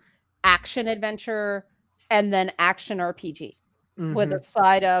into action adventure and then action RPG with a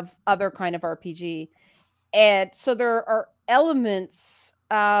side of other kind of RPG. And so there are elements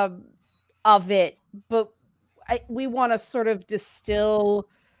of it, but we want to sort of distill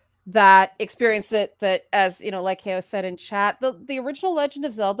that experience that as like Heo said in chat, the original Legend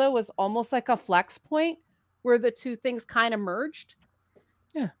of Zelda was almost like a flex point where the two things kind of merged.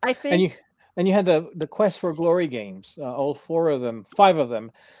 Yeah, I think. And you had the Quest for Glory games, all 5 of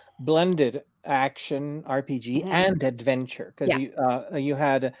them, blended action RPG and adventure, because you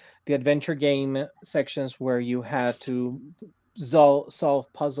had the adventure game sections where you had to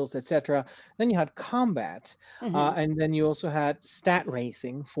solve puzzles, etc. Then you had combat, and then you also had stat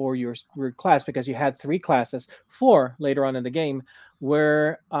racing for your class, because you had 3 classes, 4 later on in the game,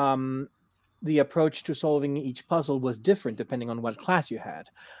 where the approach to solving each puzzle was different depending on what class you had.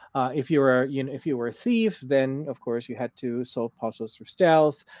 If you were a thief, then of course you had to solve puzzles through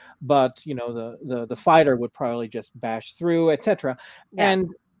stealth, but the fighter would probably just bash through, etc. And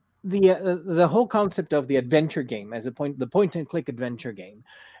the whole concept of the adventure game as the point and click adventure game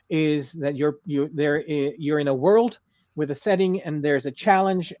is that you're in a world with a setting, and there's a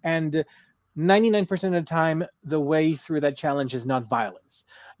challenge, and 99% of the time the way through that challenge is not violence.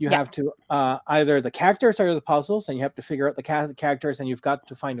 You have to either the characters are the puzzles, and you have to figure out the characters, and you've got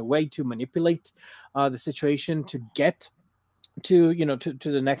to find a way to manipulate the situation to get to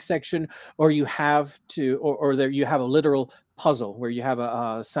the next section, or you have to or there you have a literal puzzle where you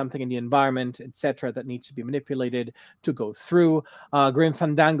have something in the environment, etc., that needs to be manipulated to go through. Grim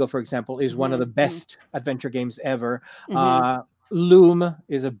Fandango, for example, is one of the best adventure games ever. Loom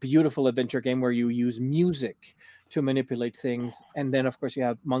is a beautiful adventure game where you use music to manipulate things. And then of course you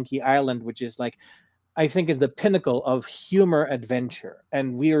have Monkey Island, which is like, I think, is the pinnacle of humor adventure.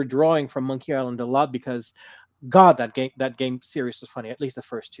 And we are drawing from Monkey Island a lot because God, that game series was funny, at least the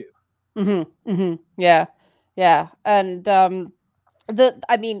first 2. Yeah. And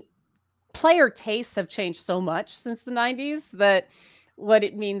player tastes have changed so much since the 90s that what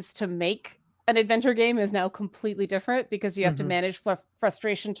it means to make an adventure game is now completely different, because you have to manage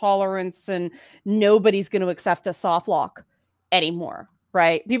frustration tolerance, and nobody's going to accept a soft lock anymore,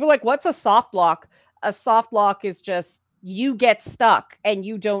 right? People are like, what's a soft lock? A soft lock is just you get stuck and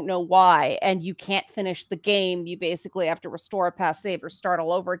you don't know why, and you can't finish the game. You basically have to restore a past save or start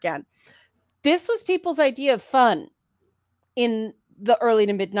all over again. This was people's idea of fun in the early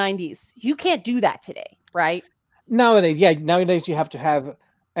to mid 90s. You can't do that today, right? Nowadays you have to have,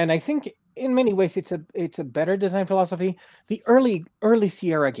 and I think in many ways it's a better design philosophy. The early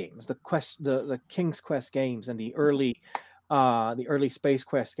Sierra games, the King's Quest games, and the early Space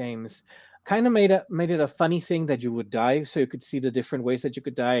Quest games kind of made it a funny thing that you would die, so you could see the different ways that you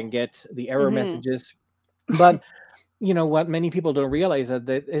could die and get the error messages. But what many people don't realize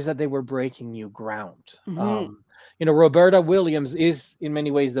is that they were breaking new ground. Roberta Williams is in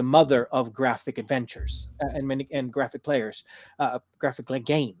many ways the mother of graphic adventures and graphic players, graphic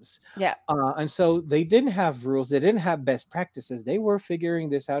games. And so they didn't have rules, they didn't have best practices. They were figuring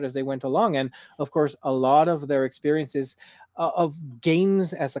this out as they went along, and of course a lot of their experiences of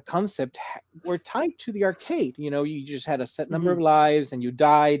games as a concept were tied to the arcade. You just had a set number of Mhm. lives, and you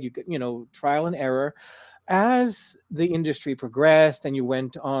died. You could, trial and error. As the industry progressed, and you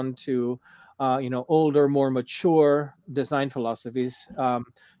went on to older, more mature design philosophies,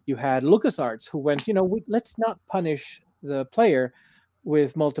 you had LucasArts, who went, let's not punish the player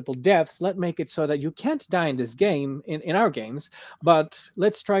with multiple deaths. Let's make it so that you can't die in this game, in our games, but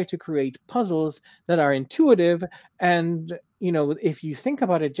let's try to create puzzles that are intuitive. And if you think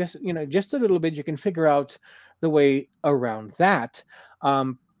about it just a little bit, you can figure out the way around that.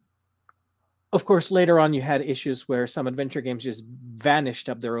 Of course, later on, you had issues where some adventure games just vanished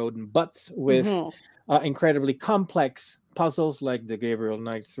up their own butts with Mhm. incredibly complex puzzles, like the Gabriel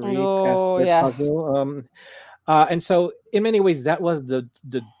Knight 3 Oh password yeah. puzzle. And so, in many ways, that was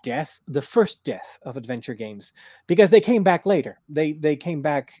the first death of adventure games, because they came back later. They came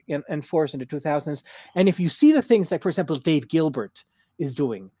back in force in the 2000s. And if you see the things like, for example, Dave Gilbert is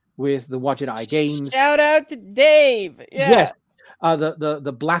doing with the Watch It Eye games. Shout out to Dave. Yes. Yeah.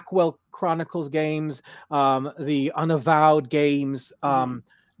 The Blackwell Chronicles games, the Unavowed games, Mhm.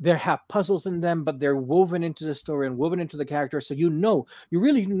 they have puzzles in them, but they're woven into the story and woven into the character. So you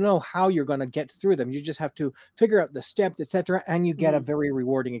really know how you're going to get through them. You just have to figure out the steps, etc., and you get a Mhm. very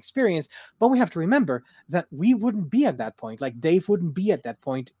rewarding experience. But we have to remember that we wouldn't be at that point. Like Dave wouldn't be at that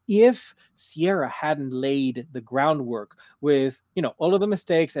point if Sierra hadn't laid the groundwork with all of the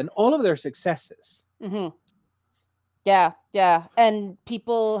mistakes and all of their successes. Mhm. Yeah, yeah, and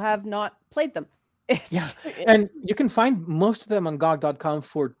people have not played them. Yeah, It's and you can find most of them on GOG.com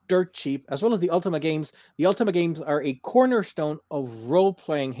for dirt cheap, as well as the Ultima games. The Ultima games are a cornerstone of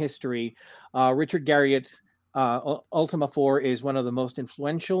role-playing history. Richard Garriott, Ultima 4 is one of the most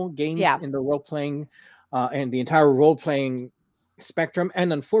influential games yeah. in the role-playing and the entire role-playing spectrum.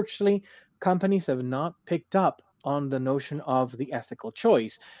 And unfortunately, companies have not picked up on the notion of the ethical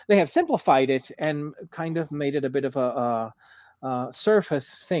choice. They have simplified it and kind of made it a bit of a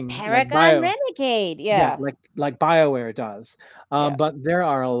surface thing, Paragon Renegade. yeah, Yeah. like BioWare does. Yeah. But there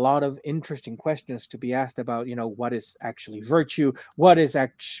are a lot of interesting questions to be asked about, what is actually virtue? What is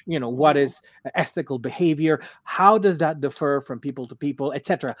what Mhm. is ethical behavior? How does that differ from people to people,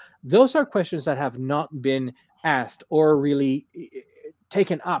 etc.? Those are questions that have not been asked or really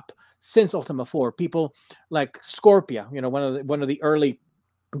taken up since Ultima 4. People like Scorpia, one of the early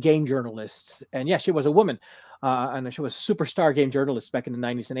game journalists, and yeah, she was a woman, and she was a superstar game journalist back in the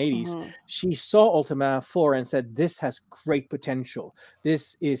 90s and 80s. Mhm. She saw Ultima 4 and said, this has great potential.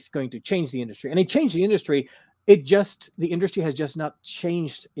 This is going to change the industry. And it changed the industry. The industry has just not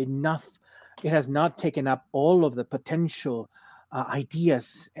changed enough. It has not taken up all of the potential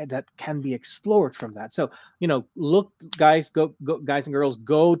ideas that can be explored from that. So, look, guys, go guys and girls,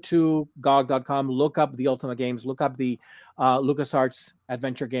 go to GOG.com, look up the Ultima games, look up the LucasArts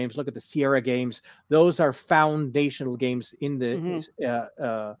adventure games, look at the Sierra games. Those are foundational games in the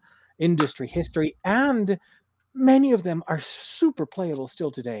Mhm. industry history, and many of them are super playable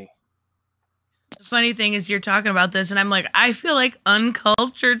still today. The funny thing is, you're talking about this, and I'm like, I feel like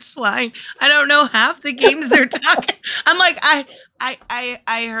uncultured swine. I don't know half the games they're talking. I'm like, I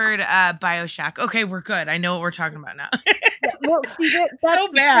heard BioShock. Okay, we're good. I know what we're talking about now. Yeah, well, see, that's So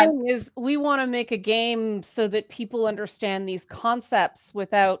the bad. thing is we want to make a game so that people understand these concepts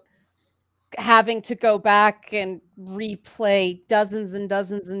without having to go back and replay dozens and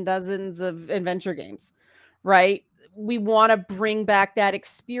dozens and dozens of adventure games, right? We want to bring back that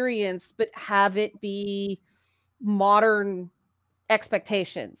experience, but have it be modern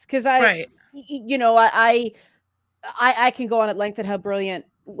expectations. Because Right. I can go on at length at how brilliant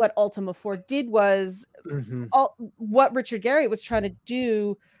what Ultima 4 did was Mm-hmm. what Richard Garriott was trying to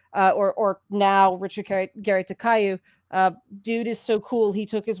do, or now Richard Garriott Takayu. Dude is so cool. He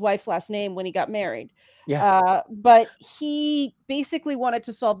took his wife's last name when he got married. Yeah. But he basically wanted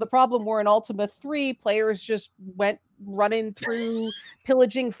to solve the problem where in Ultima 3, players just went running through,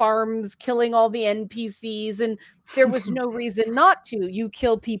 pillaging farms, killing all the NPCs, and there was no reason not to. You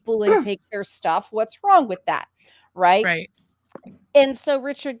kill people and take their stuff. What's wrong with that? Right? Right. And so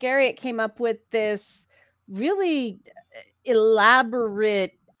Richard Garriott came up with this really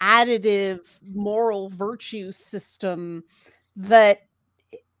elaborate additive moral virtue system that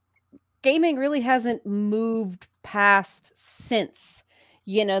gaming really hasn't moved past since.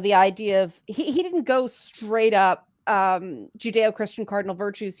 The idea of he didn't go straight up Judeo-Christian cardinal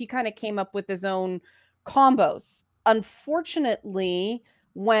virtues. He kind of came up with his own combos. Unfortunately,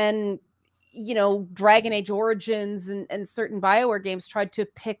 when Dragon Age Origins and certain BioWare games tried to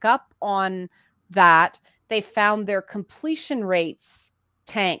pick up on that, they found their completion rates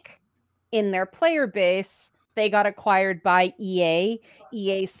tank in their player base they got acquired by EA.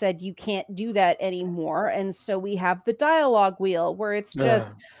 EA said you can't do that anymore. And so we have the dialogue wheel where it's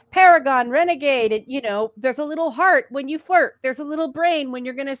just Paragon, Renegade. And, you know, there's a little heart when you flirt. There's a little brain when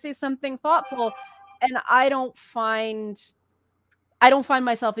you're going to say something thoughtful. And I don't find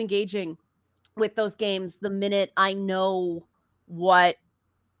myself engaging with those games the minute I know what,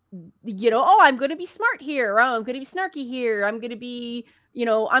 you know, oh, I'm going to be smart here. Oh, I'm going to be snarky here. I'm going to be, you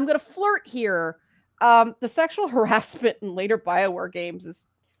know, I'm going to flirt here. The sexual harassment in later BioWare games is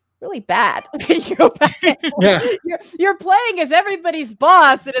really bad. You go back, you're playing as everybody's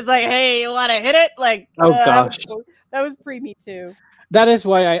boss, and it's like, hey, you want to hit it? Like, oh gosh, that was pre Me Too. That is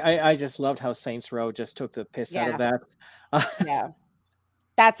why I just loved how Saints Row just took the piss out of that. Yeah,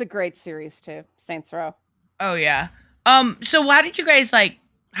 that's a great series too, Saints Row. Oh yeah. So how did you guys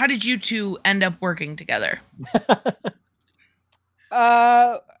how did you two end up working together?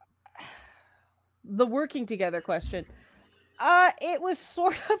 The working together question. It was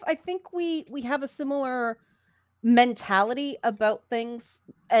sort of, I think we have a similar mentality about things,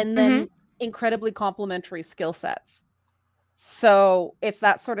 and then incredibly complementary skill sets. So it's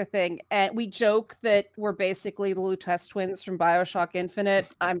that sort of thing. And we joke that we're basically the Lutece twins from BioShock Infinite.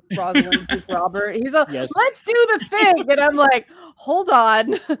 I'm Rosalind, he's Robert. He's like, yes, let's do the thing. And I'm like, hold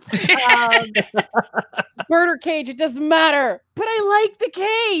on. Bird or cage, it doesn't matter. But I like the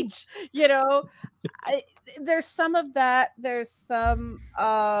cage, you know. There's some of that. There's some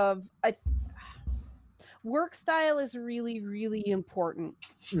of work style is really, really important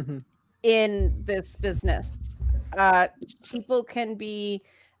in this business. People can be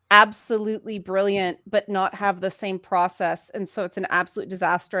absolutely brilliant, but not have the same process. And so it's an absolute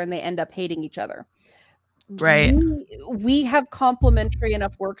disaster and they end up hating each other. Right. We have complementary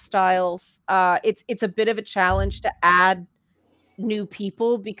enough work styles. It's a bit of a challenge to add new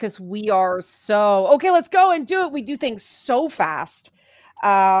people because we are so, okay, let's go and do it. We do things so fast.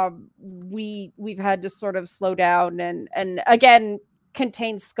 We've had to sort of slow down and again,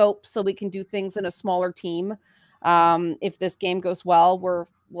 contain scope so we can do things in a smaller team. If this game goes well,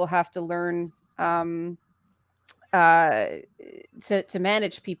 we'll have to learn to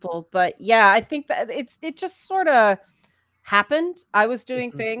manage people. But yeah, I think that it just sort of happened. I was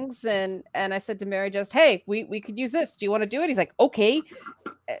doing things and I said to Mary just, hey, we could use this. Do you want to do it? He's like, okay.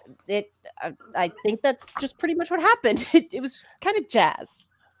 I think that's just pretty much what happened. It was kind of jazz.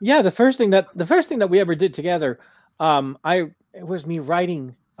 Yeah, the first thing that we ever did together, it was me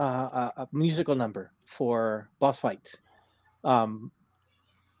writing a musical number for Bossfight. And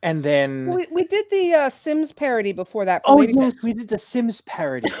then we did the Sims parody before that. Oh yes, we did the Sims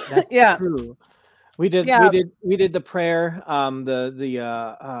parody. That's yeah, true. We did the prayer,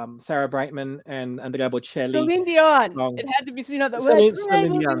 the Sarah Brightman and Andrea Bocelli. Celine Dion. It had to be Celine Dion.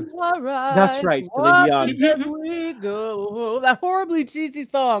 That's right, Celine Dion. We go. That horribly cheesy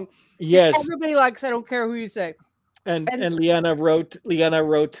song. Yes, everybody likes. I don't care who you say. And Liana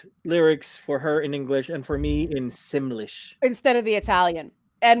wrote lyrics for her in English and for me in Simlish instead of the Italian.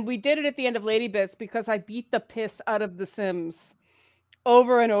 And we did it at the end of Lady Bits because I beat the piss out of The Sims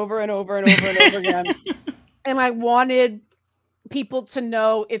over and over and over and over and over again. And I wanted people to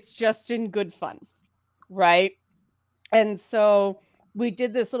know it's just in good fun, right? And so we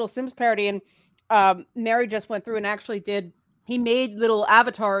did this little Sims parody, and Mary just went through and actually he made little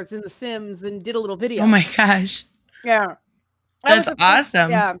avatars in The Sims and did a little video. Oh my gosh. Yeah. That's awesome.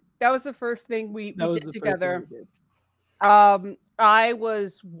 Yeah. That was the first thing we did together. I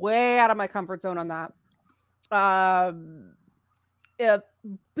was way out of my comfort zone on that.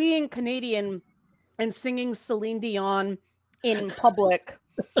 Being Canadian and singing Celine Dion in public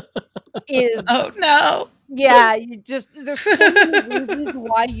is oh no. Yeah, there's so many reasons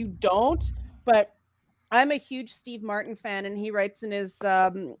why you don't, but I'm a huge Steve Martin fan, and he writes in his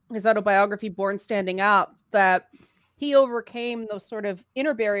autobiography Born Standing Up that he overcame those sort of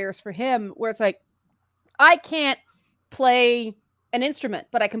inner barriers for him where it's like, I can't play an instrument,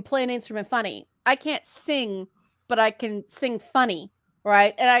 but I can play an instrument funny. I can't sing, but I can sing funny,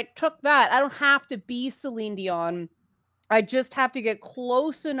 right? And I took that. I don't have to be Celine Dion. I just have to get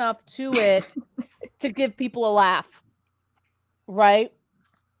close enough to it to give people a laugh, right?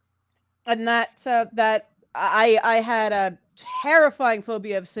 And that I had a terrifying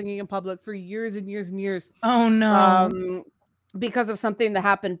phobia of singing in public for years and years and years. Oh no! Because of something that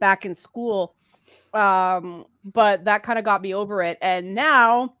happened back in school. But that kind of got me over it. And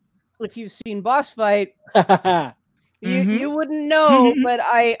now, if you've seen Bossfight, you wouldn't know, but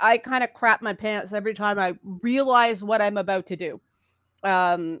I kind of crap my pants every time I realize what I'm about to do.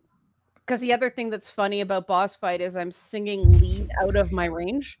 Because the other thing that's funny about Bossfight is I'm singing lead out of my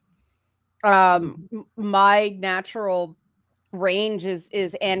range. My natural range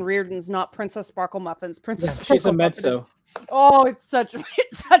is Anne Reardon's, not Princess Sparklemuffins. Princess Yeah, she's a Sparklemuffin. mezzo. Oh, it's such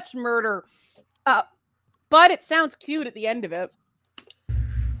it's such murder. But it sounds cute at the end of it.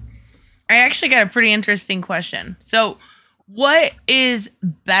 I actually got a pretty interesting question. So, what is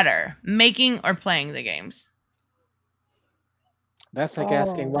better, making or playing the games? That's like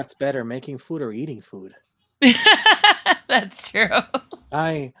asking what's better, making food or eating food. That's true.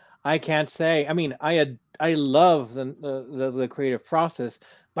 I can't say. I mean, I love the creative process,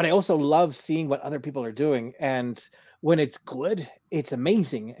 but I also love seeing what other people are doing. And when it's good, it's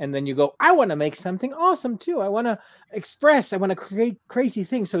amazing. And then you go, I want to make something awesome too. I want to express. I want to create crazy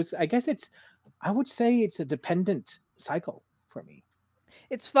things. So I guess I would say it's a dependent cycle for me.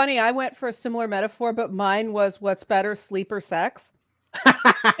 It's funny. I went for a similar metaphor, but mine was what's better, sleep or sex.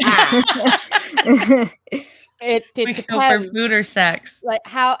 It We could go for depends. food or sex. Like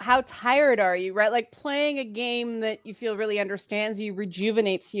how tired are you, right? Like playing a game that you feel really understands you,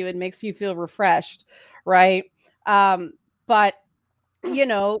 rejuvenates you, and makes you feel refreshed, right? But you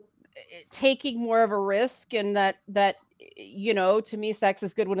know, taking more of a risk, and that to me, sex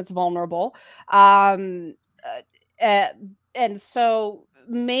is good when it's vulnerable. Um, and so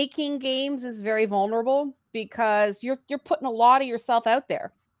making games is very vulnerable because you're putting a lot of yourself out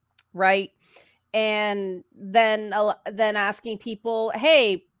there, right? And then asking people,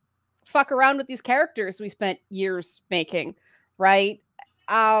 hey, fuck around with these characters we spent years making, right?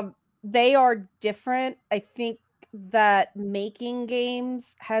 They are different. I think that making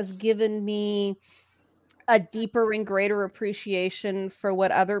games has given me a deeper and greater appreciation for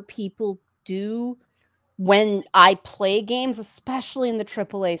what other people do when I play games, especially in the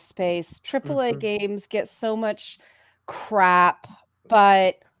AAA space. AAA Mhm. games get so much crap,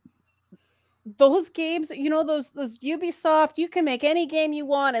 but those games, those Ubisoft, you can make any game you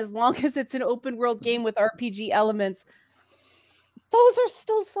want as long as it's an open world game with RPG elements. Those are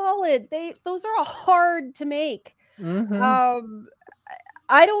still solid. Those are hard to make. Mhm. Um,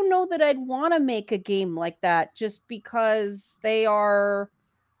 I don't know that I'd want to make a game like that just because they are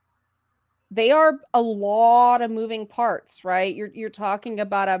a lot of moving parts, right? You're talking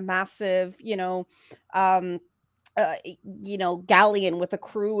about a massive, um, galleon with a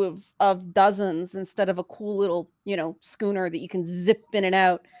crew of dozens instead of a cool little, schooner that you can zip in and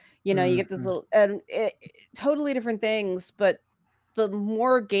out. You get this Mhm. little, and totally different things. But the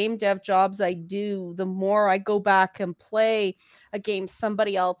more game dev jobs I do, the more I go back and play a game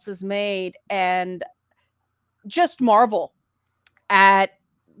somebody else has made and just marvel at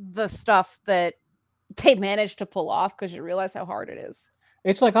the stuff that they managed to pull off, because you realize how hard it is.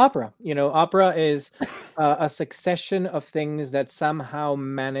 It's like opera. Opera is a succession of things that somehow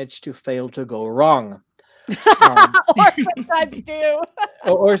manage to fail to go wrong. Um, Or sometimes do.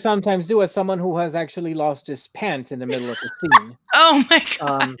 or sometimes do, as someone who has actually lost his pants in the middle of the scene. Oh my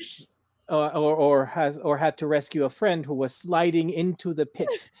Um, gosh. or had to rescue a friend who was sliding into the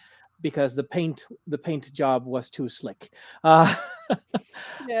pit because the paint job was too slick. Uh,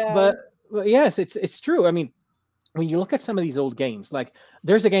 Yeah. but, but yes, it's true. I mean, when you look at some of these old games, like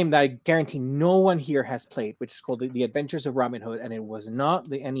there's a game that I guarantee no one here has played, which is called The Adventures of Robin Hood, and it was not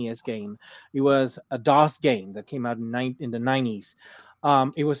the NES game. It was a DOS game that came out in the 90s.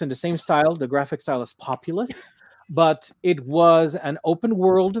 It was in the same style. The graphic style is Populous, but it was an open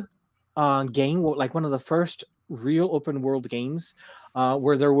world game, like one of the first real open world games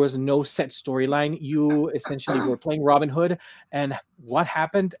where there was no set storyline. You essentially were playing Robin Hood, and what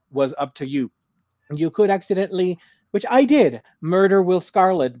happened was up to you. You could accidentally, which I did, murder Will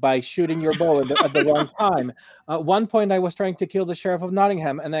Scarlet by shooting your bow at the wrong time. At one point, I was trying to kill the Sheriff of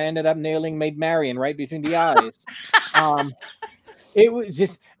Nottingham, and I ended up nailing Maid Marian right between the eyes. Um, it was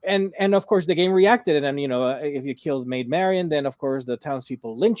just, and of course, the game reacted, and then if you killed Maid Marian, then of course the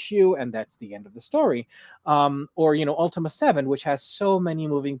townspeople lynch you, and that's the end of the story. Or Ultima 7, which has so many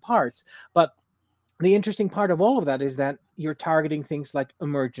moving parts, but the interesting part of all of that is that you're targeting things like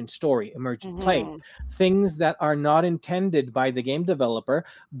emergent story, emergent play, Mhm. things that are not intended by the game developer,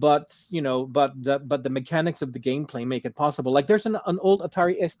 but the mechanics of the gameplay make it possible. Like there's an old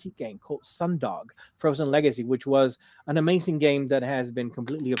Atari ST game called Sundog Frozen Legacy, which was an amazing game that has been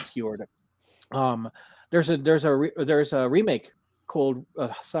completely obscured. Um, there's a remake called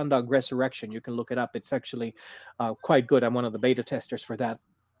Sundog Resurrection. You can look it up. It's actually quite good. I'm one of the beta testers for that.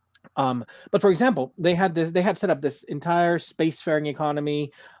 But for example, they had set up this entire spacefaring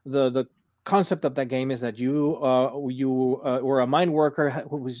economy. The concept of that game is that you were a mine worker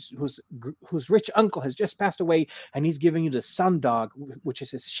whose rich uncle has just passed away, and he's giving you the Sun Dog, which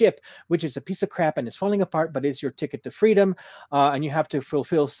is his ship, which is a piece of crap and is falling apart, but is your ticket to freedom. And you have to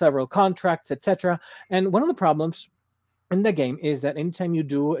fulfill several contracts, etc. And one of the problems in the game is that anytime you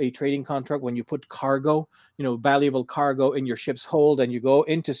do a trading contract, when you put cargo, valuable cargo in your ship's hold and you go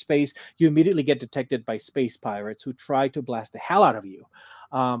into space, you immediately get detected by space pirates who try to blast the hell out of you.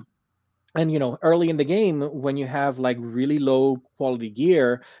 And early in the game, when you have like really low quality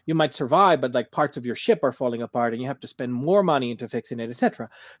gear, you might survive, but like parts of your ship are falling apart and you have to spend more money into fixing it, etc.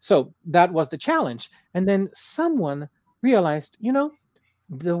 So that was the challenge. And then someone realized,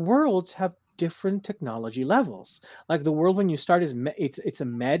 the worlds have different technology levels. Like the world when you start is it's a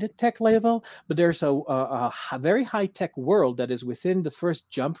med tech level, but there's a very high tech world that is within the first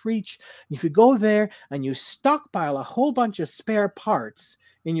jump reach. If you go there and you stockpile a whole bunch of spare parts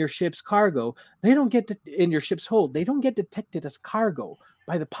in your ship's cargo, in your ship's hold, they don't get detected as cargo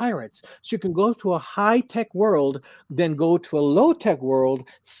by the pirates. So you can go to a high tech world, then go to a low tech world,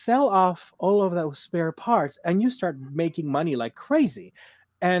 sell off all of those spare parts, and you start making money like crazy.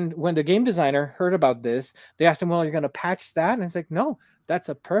 And when the game designer heard about this, they asked him, "Well, you're going to patch that?" And it's like, "No, that's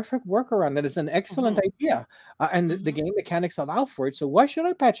a perfect workaround. That is an excellent idea, and the game mechanics allow for it. So why should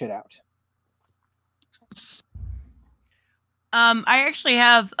I patch it out?" I actually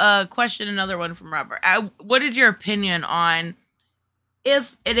have a question, another one from Robert. What is your opinion on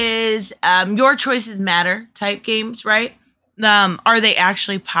if it is your choices matter type games, right? Are they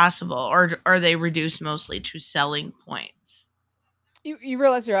actually possible, or are they reduced mostly to selling points? You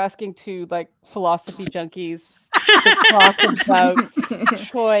realize you're asking to like philosophy junkies to talk about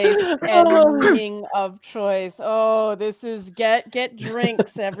choice and meaning of choice. Oh, this is get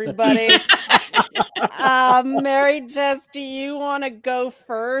drinks, everybody. Mary Jess, do you want to go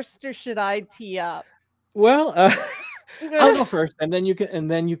first, or should I tee up? Well, I'll go first, and then you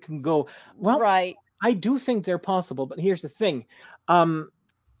can go. Well, right. I do think they're possible, but here's the thing.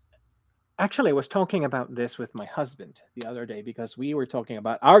 Actually, I was talking about this with my husband the other day because we were talking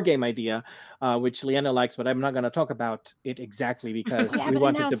about our game idea, which Liana likes, but I'm not going to talk about it exactly because we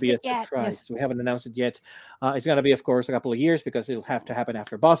want it to be a surprise. We haven't announced it yet. It's going to be, of course, a couple of years because it'll have to happen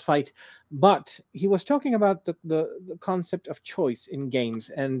after Bossfight. But he was talking about the concept of choice in games,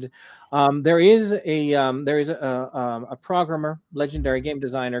 and there is a programmer, legendary game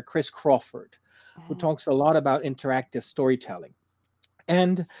designer, Chris Crawford, who talks a lot about interactive storytelling.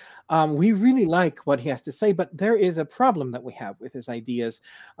 And we really like what he has to say, but there is a problem that we have with his ideas.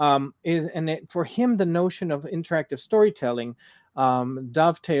 For him, the notion of interactive storytelling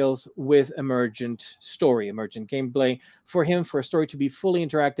dovetails with emergent story, emergent gameplay. For him, for a story to be fully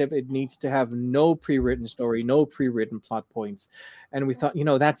interactive, it needs to have no pre-written story, no pre-written plot points. And we thought,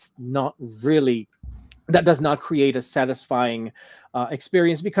 that's not really, that does not create a satisfying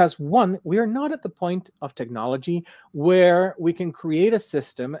experience because, one, we are not at the point of technology where we can create a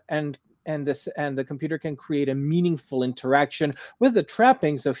system and the computer can create a meaningful interaction with the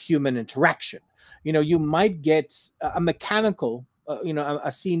trappings of human interaction. You might get a mechanical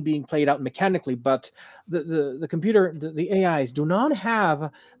a scene being played out mechanically, but the computer, the AIs do not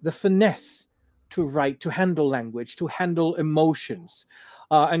have the finesse to write, to handle language, to handle emotions.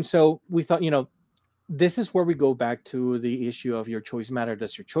 And so we thought, this is where we go back to the issue of your choice matter.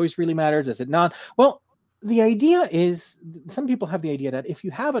 Does your choice really matter? Does it not? Well, the idea is, some people have the idea that if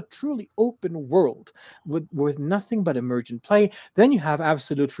you have a truly open world with nothing but emergent play, then you have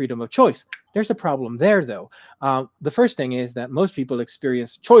absolute freedom of choice. There's a problem there, though. The first thing is that most people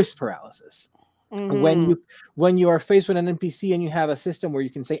experience choice paralysis. Mm-hmm. When you are faced with an NPC and you have a system where you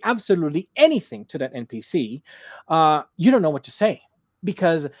can say absolutely anything to that NPC, you don't know what to say,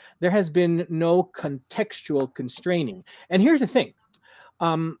 because there has been no contextual constraining. And here's the thing,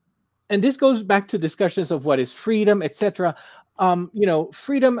 and this goes back to discussions of what is freedom, etc.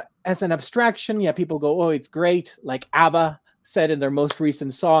 Freedom as an abstraction, yeah, people go, "Oh, it's great," like ABBA said in their most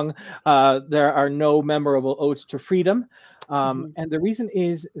recent song, there are no memorable odes to freedom. And the reason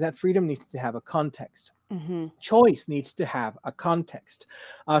is that freedom needs to have a context. Choice needs to have a context.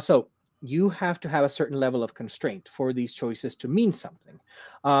 So you have to have a certain level of constraint for these choices to mean something.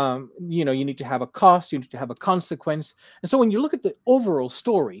 You need to have a cost, you need to have a consequence. And so when you look at the overall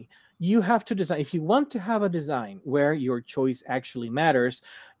story, you have to design. If you want to have a design where your choice actually matters,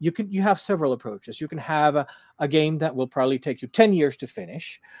 you have several approaches. You can have a game that will probably take you 10 years to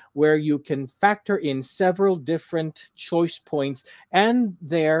finish, where you can factor in several different choice points and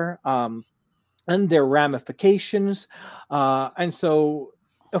their ramifications. And so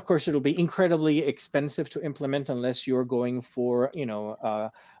of course, it'll be incredibly expensive to implement unless you're going for,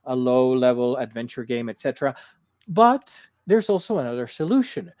 a low-level adventure game, etc. But there's also another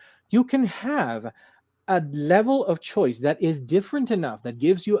solution. You can have a level of choice that is different enough, that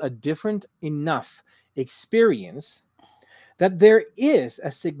gives you a different enough experience, that there is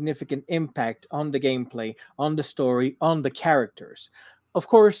a significant impact on the gameplay, on the story, on the characters. Of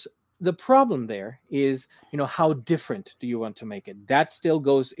course, the problem there is, how different do you want to make it? That still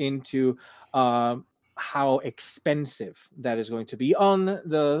goes into how expensive that is going to be on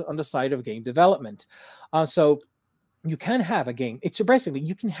the side of game development. So you can have a game. It's surprisingly,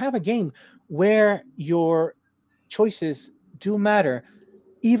 you can have a game where your choices do matter,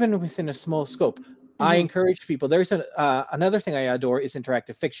 even within a small scope. I Mhm. encourage people. There's another thing I adore is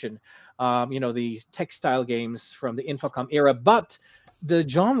interactive fiction. The textile games from the Infocom era, but the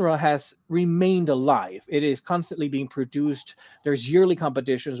genre has remained alive. It is constantly being produced. There's yearly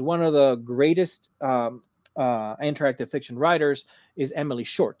competitions. One of the greatest interactive fiction writers is Emily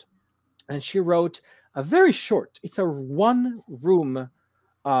Short, and she wrote a very short. It's a one-room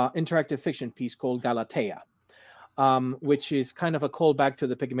interactive fiction piece called Galatea, which is kind of a callback to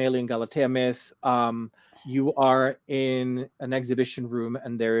the Pygmalion Galatea myth. You are in an exhibition room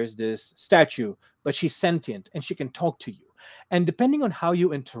and there is this statue, but she's sentient and she can talk to you. And depending on how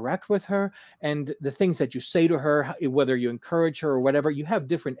you interact with her and the things that you say to her, whether you encourage her or whatever, you have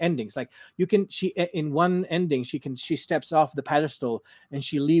different endings. Like in one ending, she steps off the pedestal and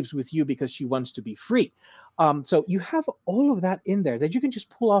she leaves with you because she wants to be free. So you have all of that in there that you can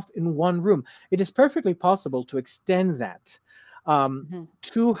just pull off in one room. It is perfectly possible to extend that Mhm.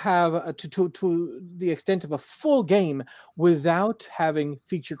 to have to the extent of a full game without having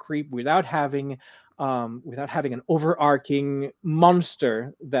feature creep, without having an overarching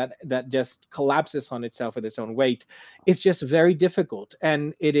monster that just collapses on itself with its own weight. It's just very difficult,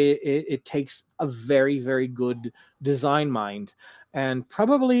 and it takes a very, very good design mind and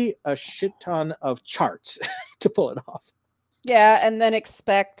probably a shit ton of charts to pull it off. Yeah, and then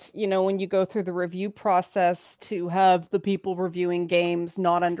expect, when you go through the review process to have the people reviewing games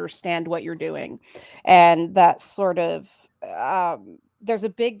not understand what you're doing. And that sort of there's a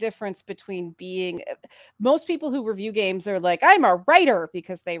big difference between being most people who review games are like, I'm a writer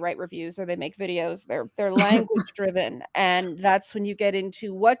because they write reviews or they make videos. They're language driven. And that's when you get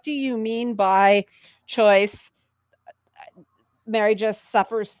into what do you mean by choice? Mary just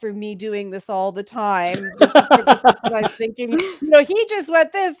suffers through me doing this all the time. This is what I was thinking. He just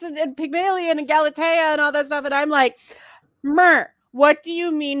went this and Pygmalion and Galatea and all that stuff. And I'm like, what do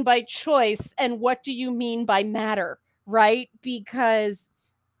you mean by choice? And what do you mean by matter? Right? Because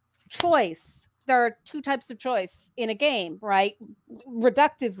choice, there are two types of choice in a game, right?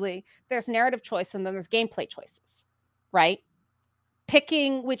 Reductively, there's narrative choice and then there's gameplay choices, right?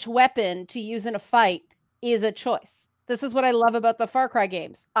 Picking which weapon to use in a fight is a choice. This is what I love about the Far Cry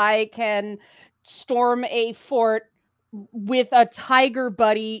games. I can storm a fort with a tiger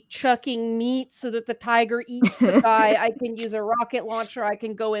buddy chucking meat so that the tiger eats the guy. I can use a rocket launcher. I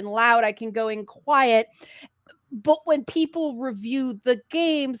can go in loud. I can go in quiet. But when people review the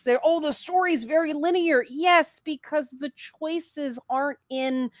games, the story's very linear. Yes, because the choices aren't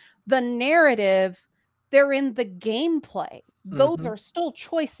in the narrative, they're in the gameplay. Those are still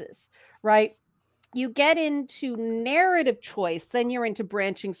choices, right? You get into narrative choice, then you're into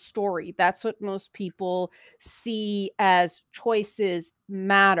branching story. That's what most people see as choices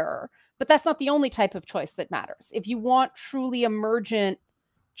matter. But that's not the only type of choice that matters. If you want truly emergent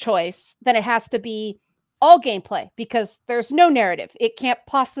choice, then it has to be all gameplay because there's no narrative. It can't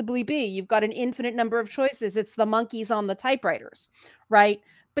possibly be. You've got an infinite number of choices. It's the monkeys on the typewriters, right?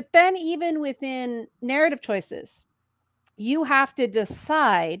 But then even within narrative choices, you have to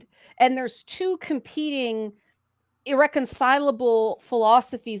decide, and there's two competing irreconcilable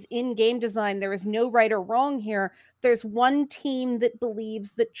philosophies in game design. There is no right or wrong here. There's one team that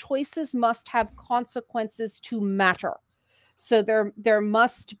believes that choices must have consequences to matter. So there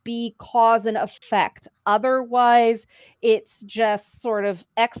must be cause and effect. Otherwise, it's just sort of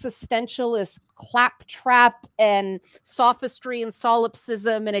existentialist claptrap and sophistry and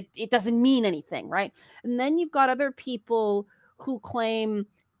solipsism, and it doesn't mean anything, right? And then you've got other people who claim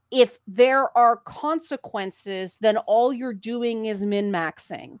if there are consequences, then all you're doing is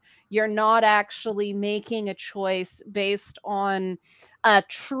min-maxing. You're not actually making a choice based on a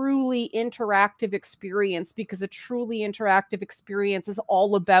truly interactive experience, because a truly interactive experience is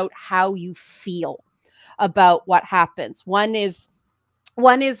all about how you feel about what happens. One is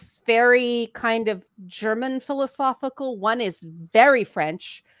very kind of German philosophical, one is very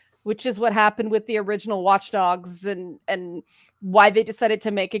French, which is what happened with the original Watch Dogs, and why they decided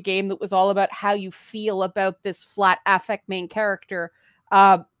to make a game that was all about how you feel about this flat affect main character.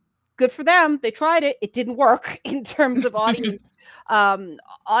 Good for them. They tried it. It didn't work in terms of audience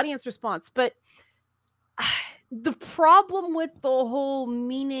response. But the problem with the whole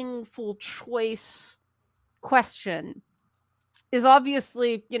meaningful choice question is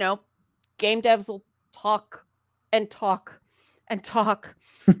obviously, game devs will talk and talk and talk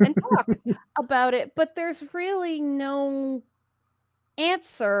and talk about it, but there's really no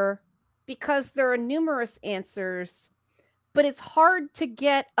answer because there are numerous answers, but it's hard to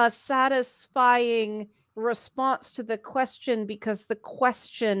get a satisfying response to the question because the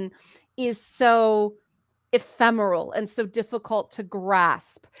question is so ephemeral and so difficult to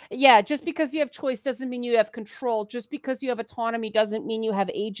grasp. Yeah, just because you have choice doesn't mean you have control. Just because you have autonomy doesn't mean you have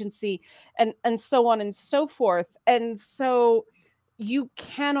agency, and so on and so forth. And so you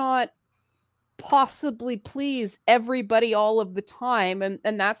cannot possibly please everybody all of the time,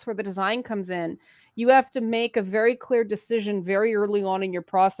 and that's where the design comes in. You have to make a very clear decision very early on in your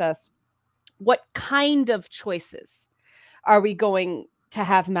process. What kind of choices are we going to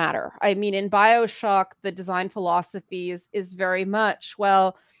have matter? I mean, in BioShock, the design philosophy is very much,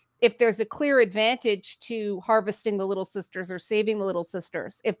 well, if there's a clear advantage to harvesting the little sisters or saving the little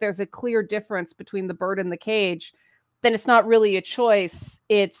sisters, if there's a clear difference between the bird and the cage, then it's not really a choice,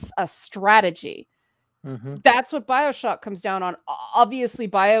 it's a strategy. That's what BioShock comes down on. Obviously,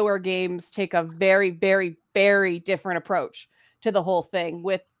 BioWare games take a very, very, very different approach to the whole thing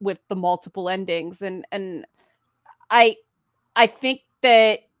with the multiple endings. And I think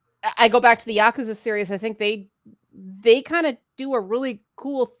that I go back to the Yakuza series. I think they kind of do a really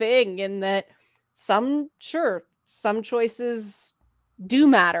cool thing in that some choices do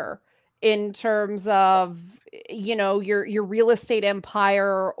matter in terms of, your real estate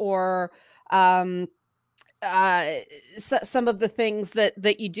empire or some of the things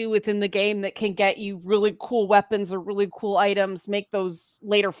that you do within the game that can get you really cool weapons or really cool items, make those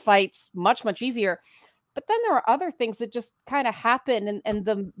later fights much, much easier. But then there are other things that just kind of happen, and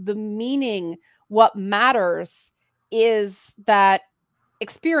the meaning, what matters is that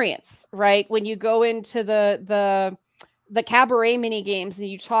experience, right? When you go into the cabaret mini games and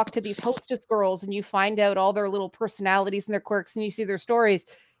you talk to these hostess girls and you find out all their little personalities and their quirks and you see their stories,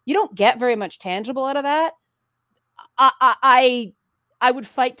 you don't get very much tangible out of that. I would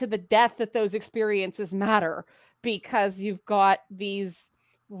fight to the death that those experiences matter, because you've got these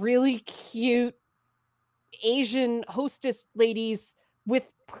really cute Asian hostess ladies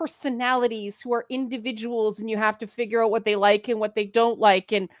with personalities who are individuals, and you have to figure out what they like and what they don't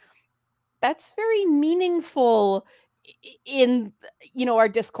like, and that's very meaningful in our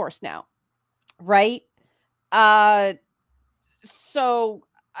discourse now, right? So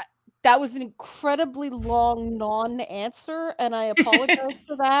that was an incredibly long non-answer, and I apologize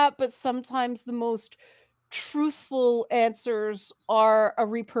for that, but sometimes the most truthful answers are a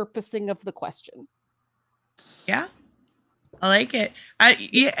repurposing of the question. Yeah, I like it.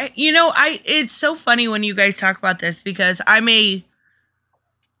 It's so funny when you guys talk about this, because I'm a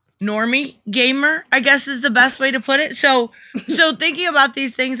normie gamer, I guess is the best way to put it. So thinking about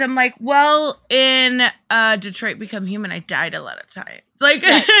these things, I'm like, well, in Detroit Become Human, I died a lot of times. Like,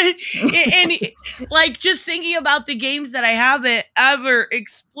 and like just thinking about the games that I haven't ever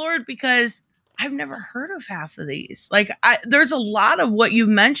explored, because I've never heard of half of these. Like, there's a lot of what you've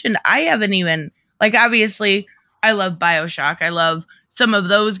mentioned I haven't even, like, obviously I love BioShock, I love some of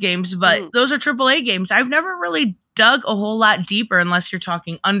those games, but those are AAA games. I've never really dug a whole lot deeper, unless you're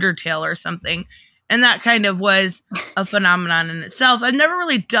talking Undertale or something, and that kind of was a phenomenon in itself. I've never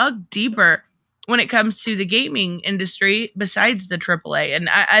really dug deeper when it comes to the gaming industry besides the AAA, and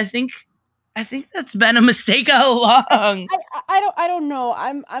I think that's been a mistake all along. I don't know.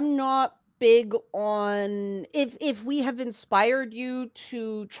 I'm not big on if we have inspired you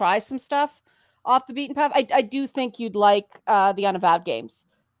to try some stuff off the beaten path. I do think you'd like the Unavowed games,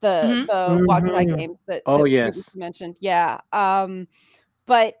 the Watchdog games that yes, you mentioned. Yeah.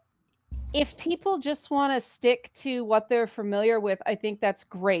 But if people just want to stick to what they're familiar with, I think that's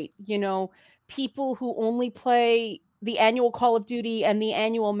great. People who only play the annual Call of Duty and the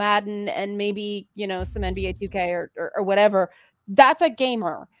annual Madden and maybe, some NBA 2K or whatever, that's a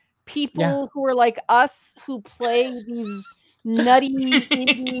gamer. People who are like us, who play these nutty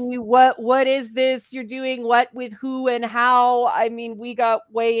indie, what is this? You're doing what with who and how? I mean, we got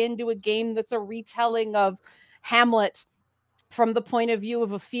way into a game that's a retelling of Hamlet from the point of view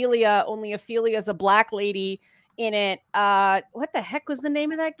of Ophelia, only Ophelia is a black lady in it. What the heck was the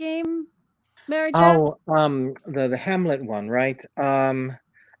name of that game, Mary Jess? the Hamlet one, right?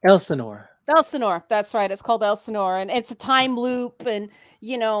 Elsinore. Elsinore, that's right. It's called Elsinore, and it's a time loop. And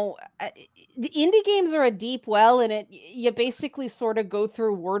you know, the indie games are a deep well, and you basically sort of go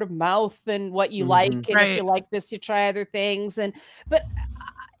through word of mouth and what you like, and if you like this, you try other things. And but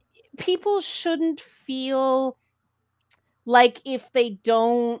people shouldn't feel like if they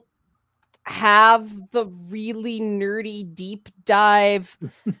don't have the really nerdy deep dive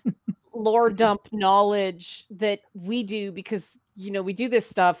lore dump knowledge that we do, because you know we do this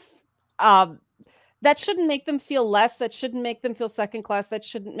stuff, that shouldn't make them feel less, that shouldn't make them feel second class, that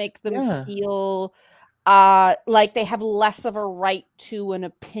shouldn't make them feel like they have less of a right to an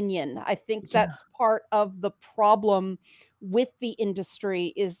opinion. I think that's part of the problem with the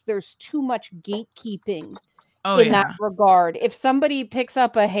industry, is there's too much gatekeeping in that regard. If somebody picks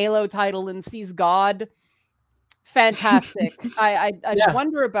up a Halo title and sees God, fantastic. I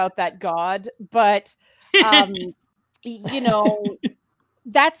wonder about that God, but you know,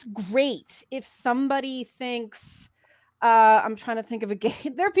 that's great. If somebody thinks, I'm trying to think of a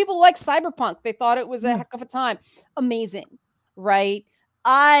game. There are people like Cyberpunk. They thought it was a heck of a time. Amazing, right?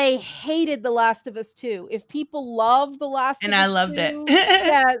 I hated The Last of Us 2. If people love The Last of Us 2, I loved it.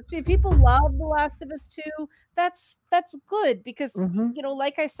 Yeah, if people love The Last of Us 2, that's good, because you know,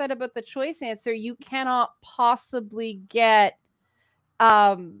 like I said about the choice answer, you cannot possibly get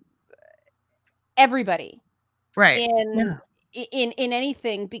everybody in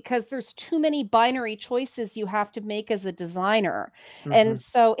anything, because there's too many binary choices you have to make as a designer. And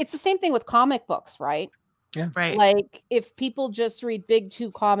so it's the same thing with comic books, right? Like if people just read big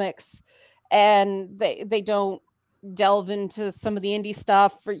 2 comics and they don't delve into some of the indie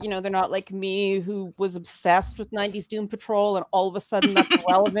stuff, or you know, they're not like me, who was obsessed with 90s Doom Patrol, and all of a sudden that's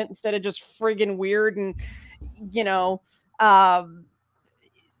relevant instead of just friggin' weird. And you know,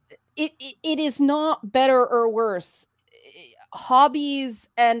 it is not better or worse. Hobbies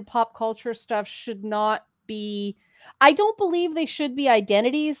and pop culture stuff should not be, I don't believe they should be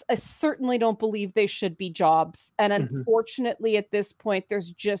identities. I certainly don't believe they should be jobs. And unfortunately, at this point,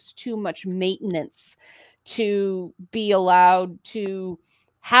 there's just too much maintenance to be allowed to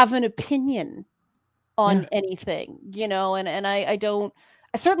have an opinion on anything, you know. And I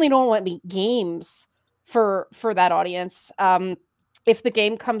certainly don't want to make games for that audience. If the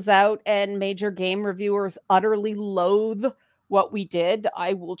game comes out and major game reviewers utterly loathe what we did,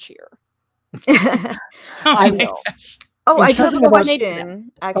 I will cheer. I know. Oh, I do have a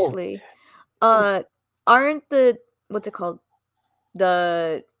question, actually. Aren't the, what's it called?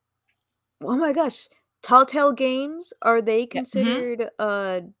 Oh my gosh. Telltale games, are they considered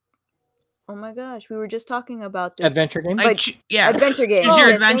oh my gosh, we were just talking about this. Adventure games? Adventure games. Choose your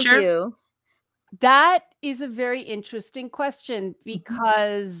Yes, adventure. thank you. That is a very interesting question,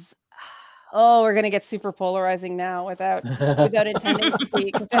 because we're gonna get super polarizing now without intending to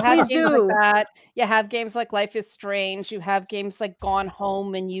be. You have Please games do. like that. You have games like Life is Strange. You have games like Gone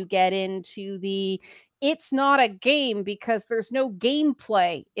Home, and you get into it's not a game because there's no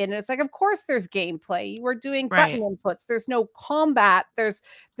gameplay in it. It's like, of course there's gameplay. You are doing button inputs. There's no combat. There's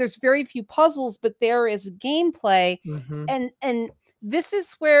very few puzzles, but there is gameplay. And this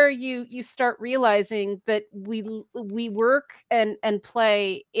is where you start realizing that we work and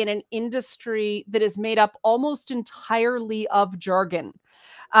play in an industry that is made up almost entirely of jargon.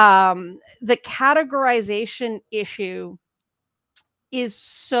 The categorization issue is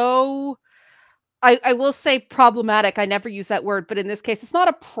so, I will say problematic. I never use that word, but in this case, it's not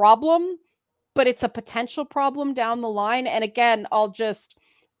a problem, but it's a potential problem down the line. And again, I'll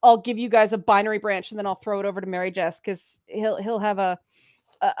give you guys a binary branch, and then I'll throw it over to Mary Jess, because he'll have a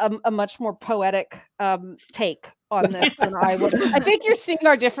much more poetic take on this than I would. I think you're seeing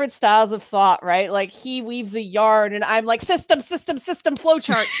our different styles of thought, right? Like he weaves a yarn, and I'm like system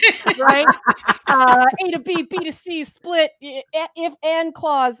flowchart, right? A to B, B to C, split, if and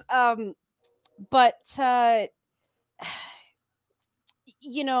clause. But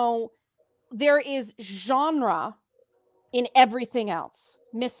you know, there is genre in everything else: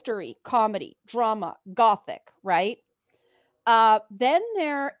 mystery, comedy, drama, gothic, right? Then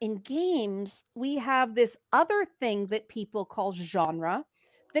there in games, we have this other thing that people call genre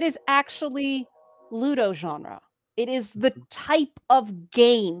that is actually ludo genre. It is the type of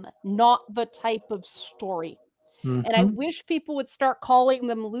game, not the type of story. And I wish people would start calling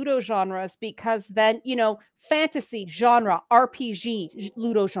them ludo genres, because then, you know, fantasy genre, RPG,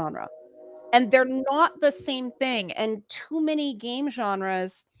 ludo genre. And they're not the same thing. And too many game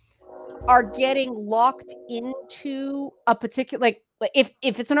genres are getting locked into a particular, like if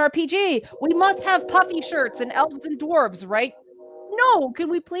it's an RPG, we must have puffy shirts and elves and dwarves, right? No, can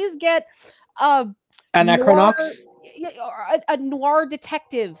we please get Anachronox? or a noir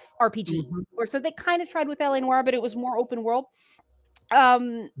detective RPG. Mhm. Or so they kind of tried with LA Noir, but it was more open world.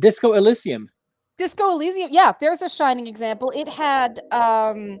 Disco Elysium. Disco Elysium, yeah, there's a shining example. It had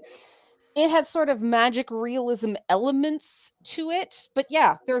sort of magic realism elements to it, but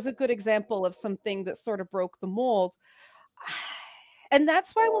yeah, there's a good example of something that sort of broke the mold. And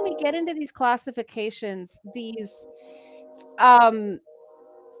that's why when we get into these classifications, these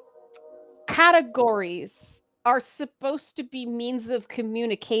categories are supposed to be means of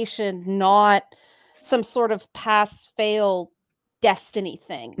communication, not some sort of pass fail destiny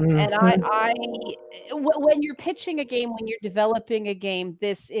thing. And when you're pitching a game, when you're developing a game,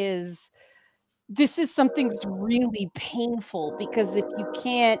 this is something that's really painful, because if you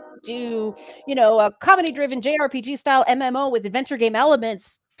can't do, a comedy driven JRPG style MMO with adventure game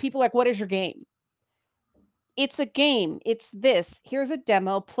elements, people are like, what is your game? It's a game. It's this. Here's a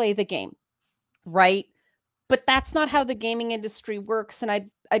demo, play the game. Right? But that's not how the gaming industry works. And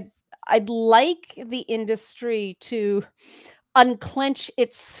I'd like the industry to unclench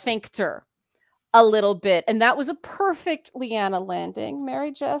its sphincter a little bit. And that was a perfect Liana landing.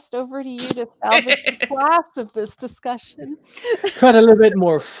 Mary Jest, over to you to salvage the class of this discussion. Try a little bit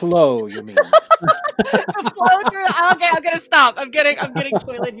more flow, you mean? To flow through. Okay, I'm gonna stop. I'm getting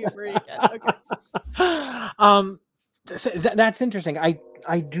toilet humor again. Okay. That's interesting.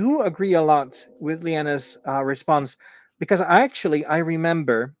 I do agree a lot with Liana's response, because I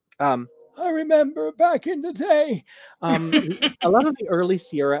remember back in the day, a lot of the early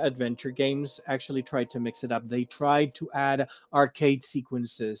Sierra adventure games actually tried to mix it up. They tried to add arcade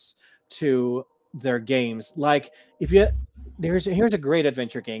sequences to their games. Like, here's a great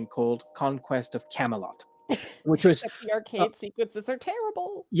adventure game called Conquest of Camelot, which was the arcade sequences are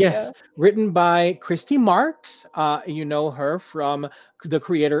terrible. Yes, written by Christy Marks. You know her from the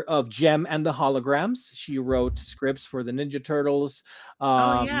creator of Gem and the Holograms. She wrote scripts for the Ninja Turtles.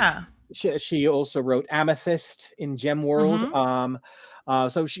 Oh yeah. She also wrote Amethyst in Gem World. Mhm.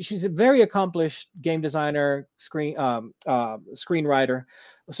 So she's a very accomplished game designer, screenwriter.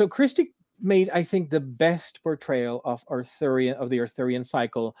 So Christy made, I think, the best portrayal of the Arthurian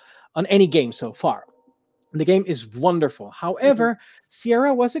cycle on any game so far. The game is wonderful. However,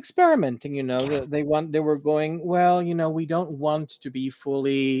 Sierra was experimenting. They were going, well. We don't want to be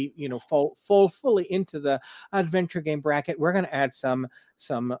fully, fall fully into the adventure game bracket. We're going to add some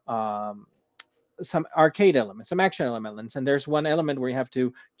arcade elements, some action elements, and there's one element where you have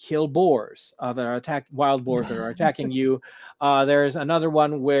to kill boars wild boars that are attacking you. There's another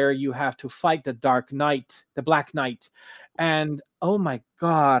one where you have to fight the Black Knight, and oh my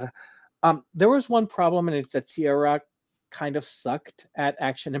god. There was one problem, and it's that Sierra kind of sucked at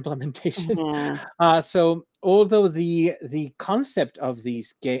action implementation. So although the concept of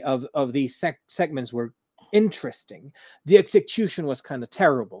these segments were interesting, the execution was kind of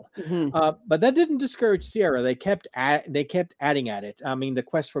terrible. But that didn't discourage Sierra. They kept adding at it. I mean, the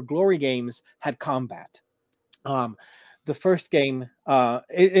Quest for Glory games had combat. The first game,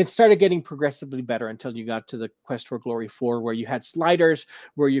 it started getting progressively better until you got to the Quest for Glory 4, where you had sliders,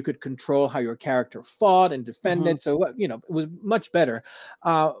 where you could control how your character fought and defended. So, it was much better.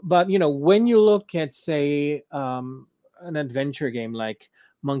 But, when you look at, say, an adventure game like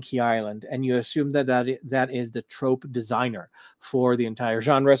Monkey Island, and you assume that is the trope designer for the entire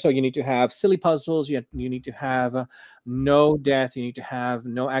genre. So you need to have silly puzzles, you need to have no death, you need to have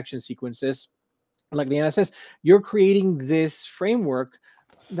no action sequences. Like Liana says, you're creating this framework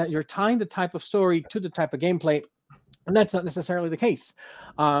that you're tying the type of story to the type of gameplay, and that's not necessarily the case.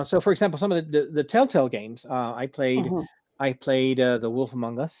 So, for example, some of the Telltale games, I played The Wolf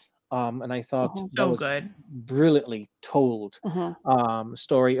Among Us, and I thought that was good. Brilliantly told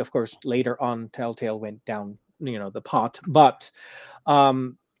story. Of course, later on, Telltale went down, the pot, but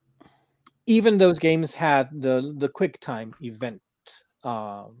even those games had the quick time event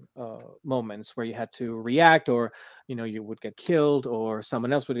moments where you had to react, or you would get killed, or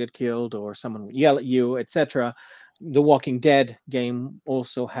someone else would get killed, or someone would yell at you, etc. The Walking Dead game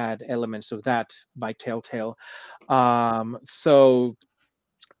also had elements of that by Telltale. So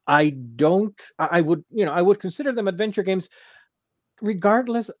I would consider them adventure games,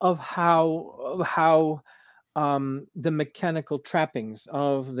 regardless of how the mechanical trappings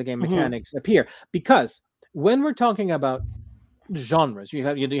of the game mechanics appear, because when we're talking about genres, you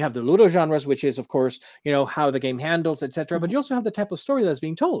have the Ludo genres, which is, of course, how the game handles, etc. But you also have the type of story that's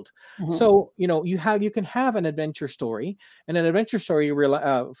being told. So you can have an adventure story, and an adventure story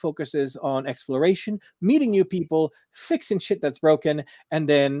focuses on exploration, meeting new people, fixing shit that's broken, and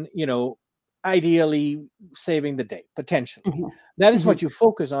then ideally saving the day, potentially. That is what you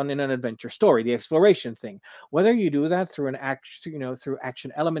focus on in an adventure story, the exploration thing. Whether you do that through an action, through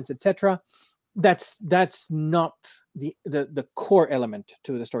action elements, etc., that's not the core element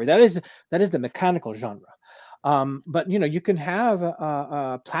to the story. That is the mechanical genre. But you can have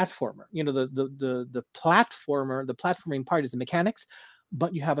a platformer. The platforming part is the mechanics,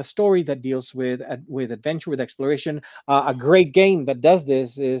 but you have a story that deals with adventure, with exploration. A great game that does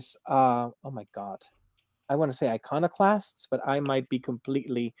this is oh my god, I want to say Iconoclasts, but I might be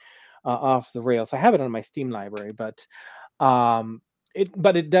completely off the rails. I have it on my Steam library, but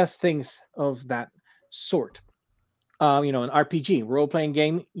it does things of that sort. An RPG role-playing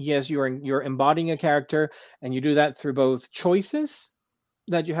game. Yes, you're embodying a character, and you do that through both choices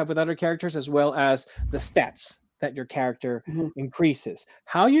that you have with other characters as well as the stats that your character increases.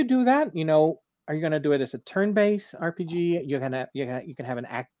 How you do that, are you going to do it as a turn-based RPG? You can have an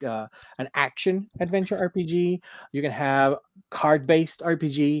action adventure RPG. You can have card-based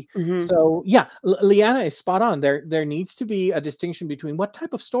RPG. So yeah, Liana is spot on. There needs to be a distinction between what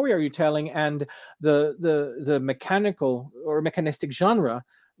type of story are you telling and the mechanical or mechanistic genre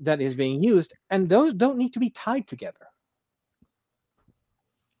that is being used, and those don't need to be tied together.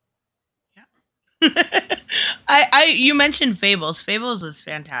 You mentioned Fables. Fables was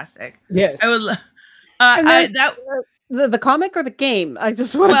fantastic. Yes, I would. The comic or the game? I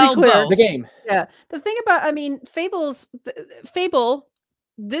just want to be clear. Both. The game. Yeah. The thing about, Fable.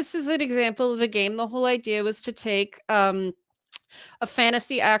 This is an example of a game. The whole idea was to take a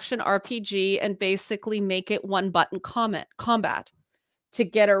fantasy action RPG and basically make it one button combat to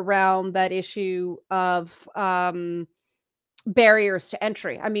get around that issue of barriers to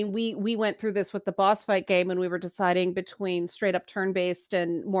entry. I mean, we went through this with the Bossfight game, and we were deciding between straight up turn-based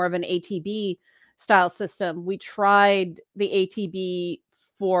and more of an ATB style system. We tried the ATB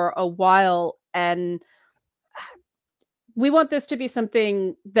for a while, and we want this to be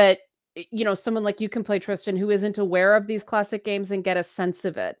something that someone like you can play, Tristan, who isn't aware of these classic games and get a sense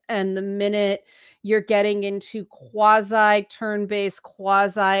of it. And the minute you're getting into quasi turn-based,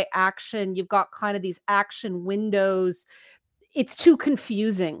 quasi action, you've got kind of these action windows. It's too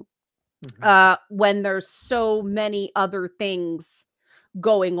confusing when there's so many other things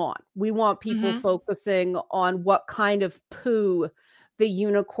going on. We want people focusing on what kind of poo the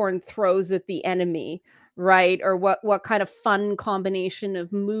unicorn throws at the enemy, right? Or what kind of fun combination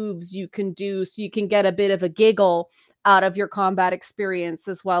of moves you can do so you can get a bit of a giggle out of your combat experience,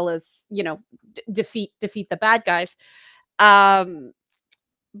 as well as, defeat the bad guys.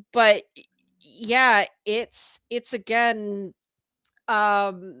 But yeah, it's again,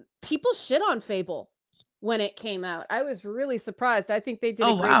 people shit on Fable when it came out. I was really surprised. I think they did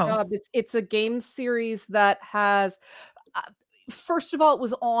a great job. It's a game series that has first of all, it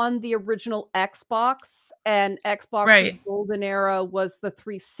was on the original Xbox, and Xbox's golden era was the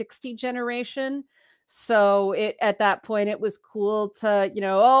 360 generation. So at that point it was cool to,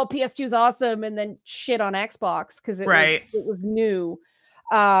 PS2 is awesome, and then shit on Xbox because it was new.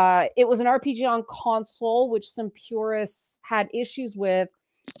 It was an RPG on console, which some purists had issues with.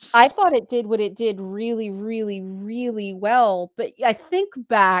 I thought it did what it did really, really, really well. But I think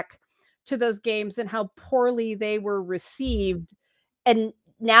back to those games and how poorly they were received. And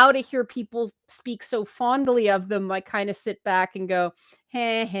now to hear people speak so fondly of them, I kind of sit back and go,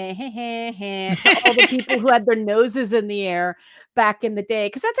 hey, hey, hey, hey, hey, to all the people who had their noses in the air back in the day.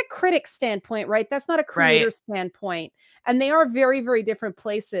 Because that's a critic standpoint, right? That's not a creator standpoint. And they are very, very different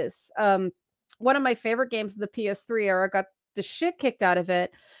places. One of my favorite games of the PS3 era, got the shit kicked out of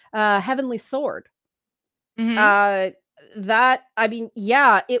it, Heavenly Sword. It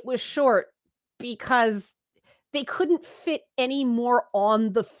was short because they couldn't fit any more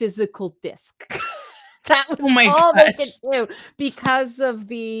on the physical disc. That was all they could do because of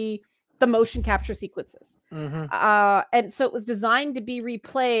the motion capture sequences. And so it was designed to be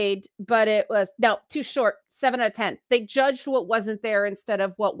replayed, but it was too short. 7 out of 10. They judged what wasn't there instead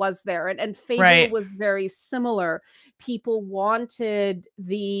of what was there. And Fable was very similar. People wanted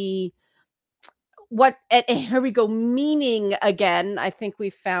and here we go, meaning again. I think we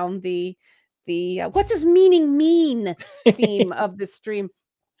found the what does meaning mean theme of this stream.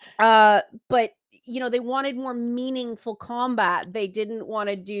 But they wanted more meaningful combat. They didn't want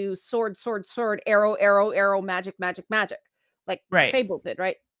to do sword, arrow, arrow, magic, like Fable did,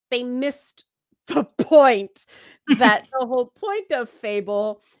 right? They missed the point that the whole point of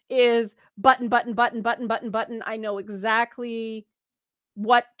Fable is button. I know exactly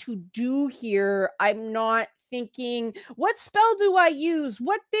what to do here. I'm not thinking, what spell do I use?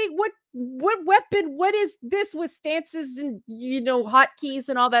 What weapon? What is this with stances and, hotkeys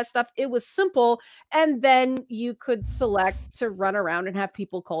and all that stuff? It was simple. And then you could select to run around and have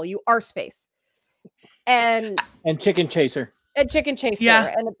people call you Arseface. And Chicken Chaser. And Chicken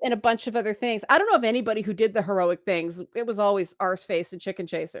Chaser, and a bunch of other things. I don't know of anybody who did the heroic things. It was always Arseface and Chicken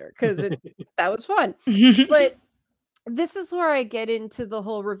Chaser because that was fun. But this is where I get into the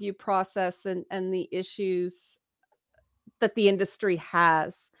whole review process and the issues that the industry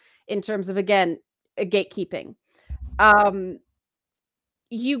has in terms of, again, gatekeeping.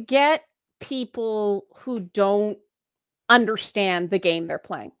 You get people who don't understand the game they're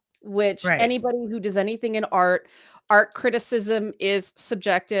playing, which anybody who does anything in art criticism is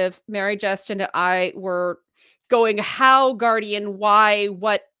subjective. Mary Jest and I were going, how, Guardian, why,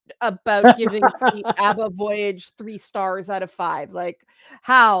 what about giving the ABBA Voyage 3 stars out of 5? Like,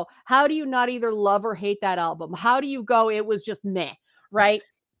 how do you not either love or hate that album? How do you go, it was just meh, right?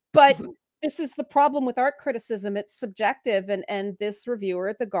 But this is the problem with art criticism. It's subjective, and this reviewer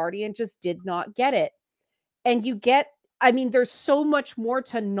at The Guardian just did not get it. And there's so much more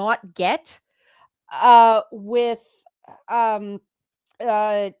to not get with video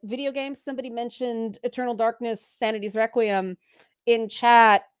games. Somebody mentioned Eternal Darkness, Sanity's Requiem in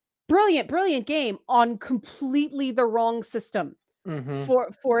chat. Brilliant game on completely the wrong system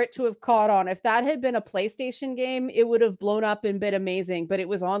for it to have caught on. If that had been a PlayStation game, it would have blown up and been amazing, but it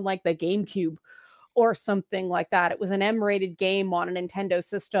was on like the GameCube or something like that. It was an M-rated game on a Nintendo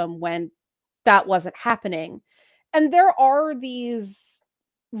system when that wasn't happening. And there are these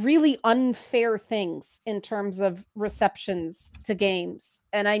really unfair things in terms of receptions to games.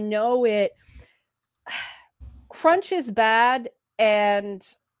 And I know crunch is bad, and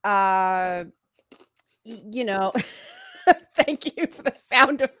thank you for the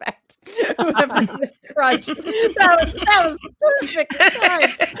sound effect. Whoever just crunched. That was perfect.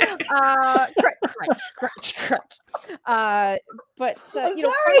 Crunch. But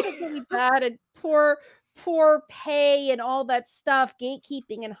crunch is really bad, and poor pay and all that stuff,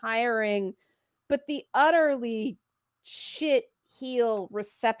 gatekeeping and hiring. But the utterly shit heel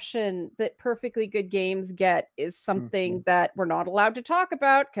reception that perfectly good games get is something that we're not allowed to talk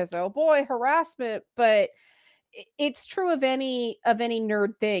about because, oh boy, harassment. But it's true of any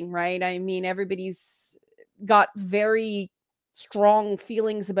nerd thing, right? I mean, everybody's got very strong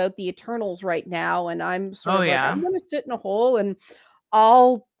feelings about the Eternals right now, and I'm sort of like, I'm gonna sit in a hole and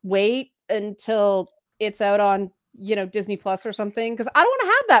I'll wait until it's out on Disney Plus or something, because I don't want to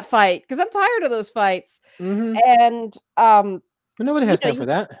have that fight, because I'm tired of those fights. And nobody has time for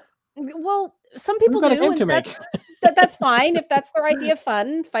that. Well, some people do, and that's fine if that's their idea of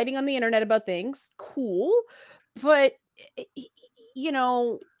fun, fighting on the internet about things. Cool. But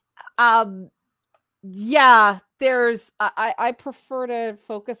there's I prefer to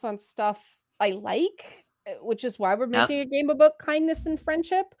focus on stuff I like, which is why we're making a game about kindness and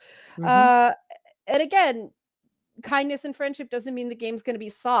friendship. And again, kindness and friendship doesn't mean the game's going to be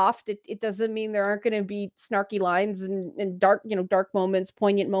soft. It doesn't mean there aren't going to be snarky lines and dark moments,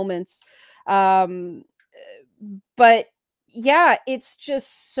 poignant moments. But yeah, it's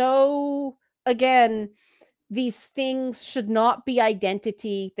just so, again, these things should not be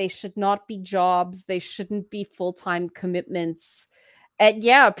identity. They should not be jobs. They shouldn't be full-time commitments. And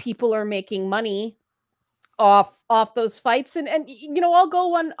yeah, people are making money off those fights, and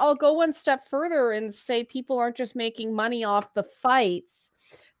I'll go one step further and say people aren't just making money off the fights.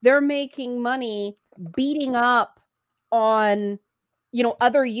 They're making money beating up on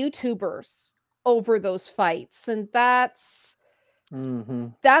other YouTubers over those fights, and that's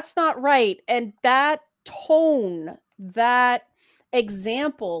not right. And that tone, that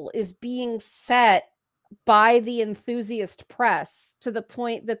example is being set by the enthusiast press, to the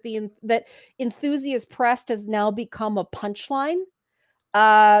point that that enthusiast press has now become a punchline.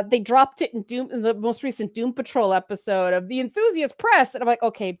 They dropped it in the most recent Doom Patrol episode of the enthusiast press, and I'm like,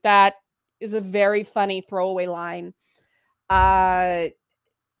 okay, that is a very funny throwaway line. But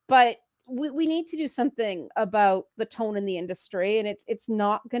we need to do something about the tone in the industry, and it's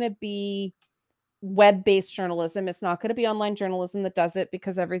not going to be web-based journalism. It's not going to be online journalism that does it,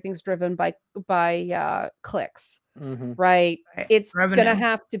 because everything's driven by clicks, right? It's going to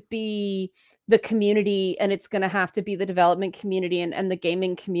have to be the community, and it's going to have to be the development community and the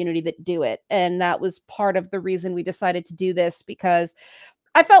gaming community that do it. And that was part of the reason we decided to do this, because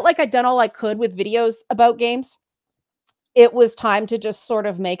I felt like I'd done all I could with videos about games. It was time to just sort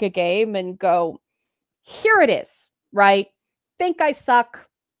of make a game and go, here it is, right? Think I suck.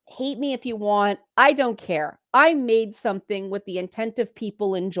 Hate me if you want. I don't care. I made something with the intent of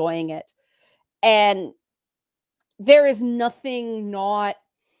people enjoying it. And there is nothing not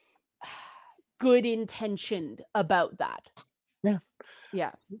good intentioned about that. Yeah.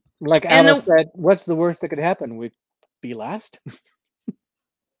 Yeah. Like Alice said, what's the worst that could happen? We'd be last.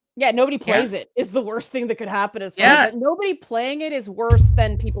 Yeah, nobody plays it is the worst thing that could happen as far as that. Nobody playing it is worse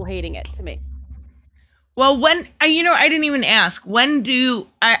than people hating it to me. Well, when I didn't even ask. When do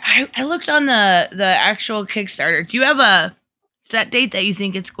I looked on the actual Kickstarter. Do you have a set date that you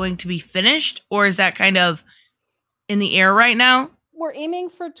think it's going to be finished, or is that kind of in the air right now? We're aiming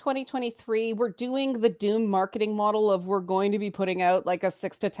for 2023. We're doing the Doom marketing model of we're going to be putting out like a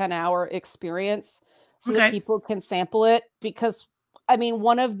 6 to 10 hour experience so that people can sample it, because I mean,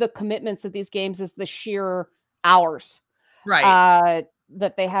 one of the commitments of these games is the sheer hours. Right.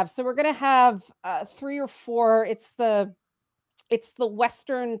 That they have. So we're going to have 3 or 4. It's the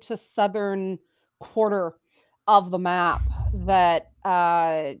western to southern quarter of the map that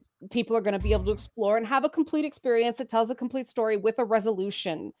people are going to be able to explore and have a complete experience. It tells a complete story with a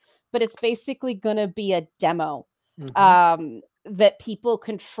resolution, but it's basically going to be a demo that people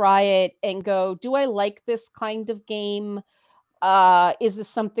can try it and go, do I like this kind of game? Is this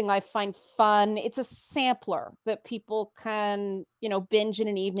something I find fun? It's a sampler that people can, binge in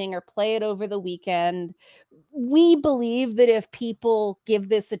an evening or play it over the weekend. We believe that if people give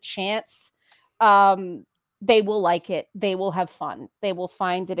this a chance, they will like it. They will have fun. They will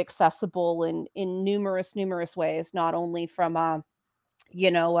find it accessible in numerous ways, not only from a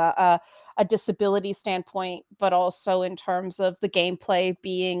disability standpoint, but also in terms of the gameplay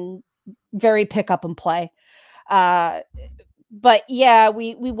being very pick up and play. But yeah,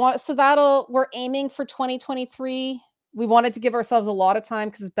 we want, so we're aiming for 2023. We wanted to give ourselves a lot of time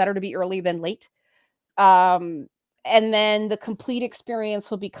because it's better to be early than late. And then the complete experience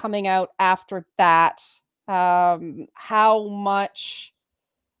will be coming out after that. How much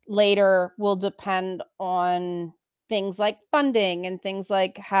later will depend on things like funding and things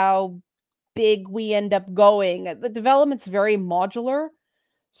like how big we end up going. The development's very modular.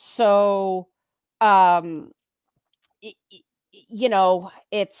 So,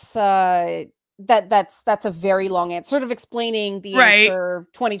 it's that's a very long answer, sort of explaining the answer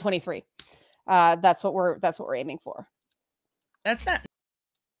 2023. That's what we're aiming for. That's not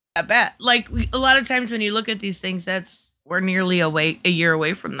that bad. Like a lot of times when you look at these things, we're nearly a year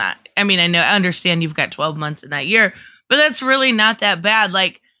away from that. I mean, I understand you've got 12 months in that year, but that's really not that bad.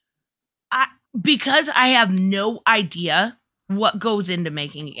 Like because I have no idea what goes into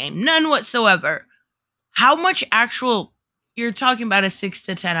making a game, none whatsoever. How much actual, you're talking about a 6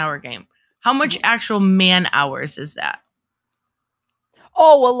 to 10 hour game. How much actual man hours is that?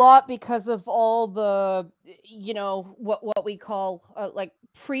 Oh, a lot, because of all the, what we call like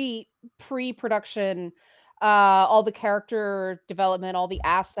pre-production, all the character development, all the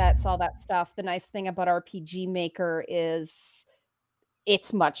assets, all that stuff. The nice thing about RPG Maker is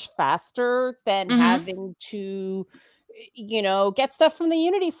it's much faster than having to, get stuff from the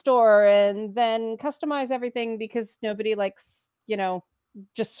Unity store and then customize everything, because nobody likes,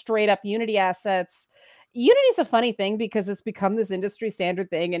 just straight up Unity assets. Unity's a funny thing because it's become this industry standard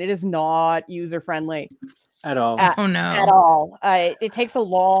thing, and it is not user friendly at all. Oh no, at all. It takes a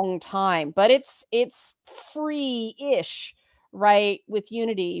long time, but it's free-ish, right, with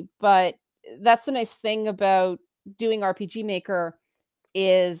Unity. But that's the nice thing about doing RPG Maker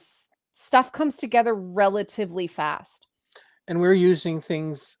is stuff comes together relatively fast. And we're using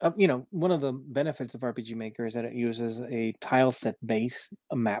things, one of the benefits of RPG Maker is that it uses a tile set based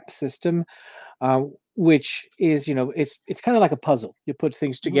map system, which is, it's kind of like a puzzle. You put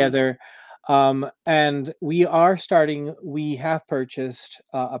things together. And we have purchased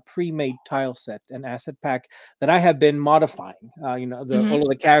a pre-made tile set, an asset pack that I have been modifying. All of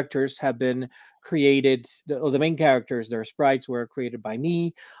the characters have been created, the main characters, their sprites were created by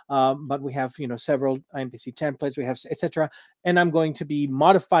me, but we have several NPC templates, we have etc. And I'm going to be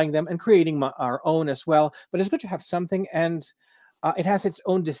modifying them and creating our own as well. But it's good to have something, and it has its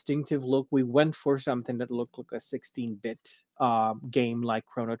own distinctive look. We went for something that looked like a 16-bit game like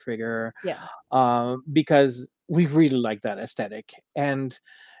Chrono Trigger, because we really like that aesthetic. And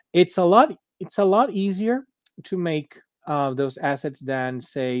it's a lot easier to make those assets than,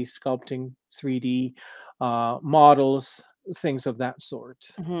 say, sculpting 3D models, things of that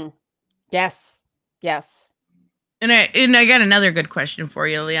sort. Yes. And I got another good question for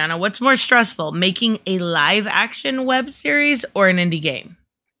you, Liana. What's more stressful, making a live action web series or an indie game?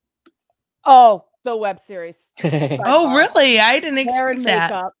 Oh, the web series. Oh, really? I didn't expect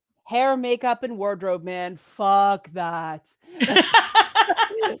that. Hair, makeup, and wardrobe, man. Fuck that.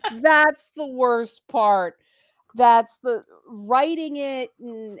 That's the worst part. That's the writing it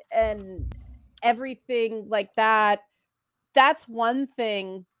and everything like that, that's one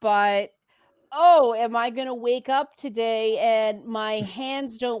thing. But oh, am I going to wake up today and my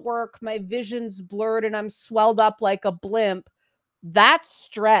hands don't work, my vision's blurred, and I'm swelled up like a blimp? That's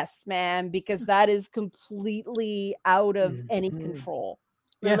stress, man, because that is completely out of any control.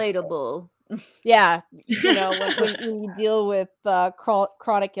 Relatable. Yeah, you know, when you deal with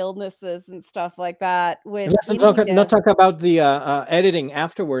chronic illnesses and stuff like that. With Let's not talk about the editing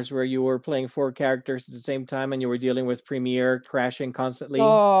afterwards, where you were playing 4 characters at the same time and you were dealing with Premiere crashing constantly.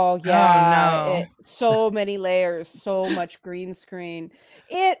 Oh yeah, no. so many layers, so much green screen.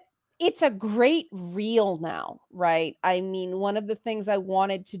 It's a great reel now, right? I mean, one of the things I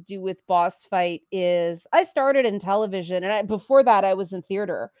wanted to do with Bossfight is I started in television, and before that I was in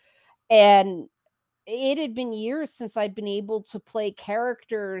theater. And it had been years since I'd been able to play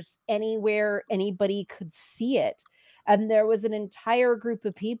characters anywhere anybody could see it. And there was an entire group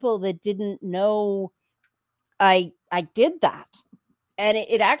of people that didn't know I did that. And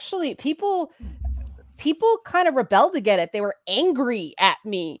it actually, people kind of rebelled against it. They were angry at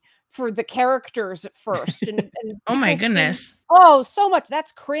me for the characters at first. And Oh my people goodness. oh, so much.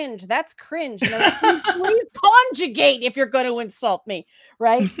 That's cringe. That's cringe. And I'm like, please conjugate if you're going to insult me,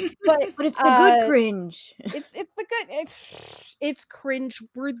 right? But it's the good cringe. It's the good. It's cringe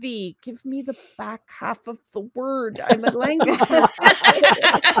worthy. Give me the back half of the word. I'm a language.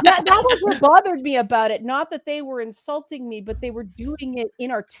 that was what bothered me about it. Not that they were insulting me, but they were doing it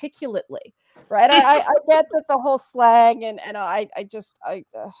inarticulately, right? I get that the whole slang, and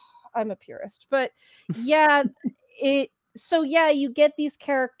I'm a purist, but yeah, So yeah, you get these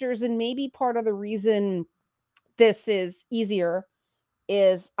characters, and maybe part of the reason this is easier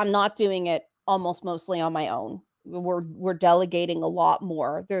is I'm not doing it almost mostly on my own. We're delegating a lot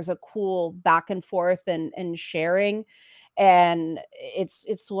more. There's a cool back and forth and sharing, and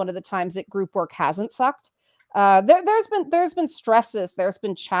it's one of the times that group work hasn't sucked. There's been stresses, there's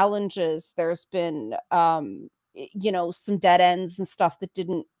been challenges, there's been some dead ends and stuff that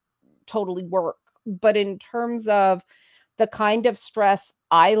didn't totally work. But in terms of the kind of stress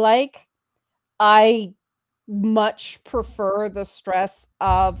I much prefer the stress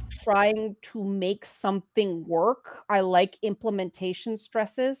of trying to make something work. I like implementation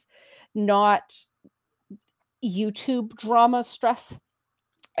stresses, not YouTube drama stress.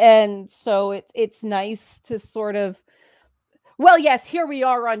 And so it's nice to sort of, well, yes, here we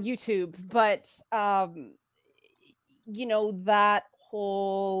are on YouTube, but that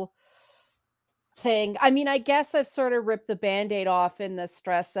whole thing. I mean, I guess I've sort of ripped the Band-Aid off in the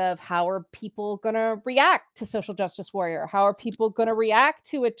stress of how are people going to react to Social Justice Warrior? How are people going to react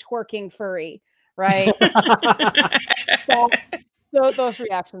to a twerking furry, right? Those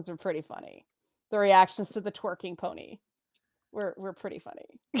reactions are pretty funny. The reactions to the twerking pony were pretty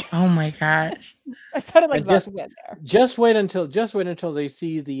funny. Oh my gosh. I sounded like Zark's there. Just wait until they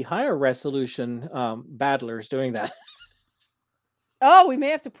see the higher resolution battlers doing that. Oh, we may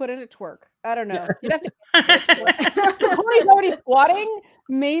have to put in a twerk. I don't know. You'd have to. Pony's already squatting.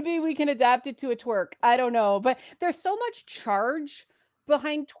 Maybe we can adapt it to a twerk. I don't know. But there's so much charge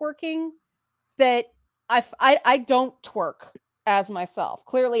behind twerking that I don't twerk as myself.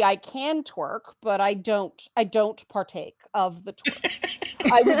 Clearly, I can twerk, but I don't partake of the twerk.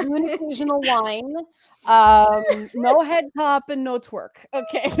 I would do an occasional whine. No head top and no twerk.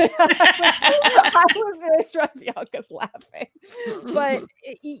 Okay. I was very struck. Bianca's laughing. But,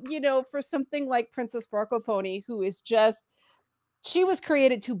 for something like Princess Sparkle Pony, who is just, she was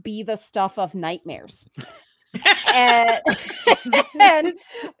created to be the stuff of nightmares. and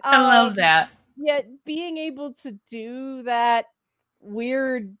I love that. Yet being able to do that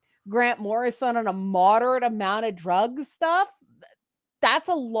weird Grant Morrison on a moderate amount of drugs stuff, that's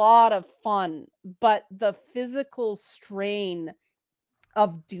a lot of fun. But the physical strain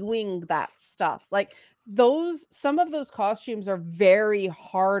of doing that stuff, like some of those costumes are very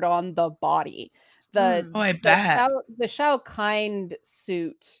hard on the body. I bet. The Shao Kind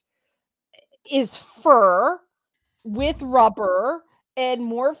suit is fur with rubber and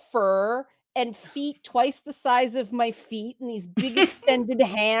more fur and feet twice the size of my feet and these big extended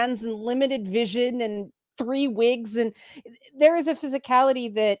hands and limited vision and 3 wigs. And there is a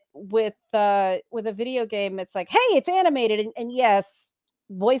physicality that with a video game, it's like, hey, it's animated. And yes,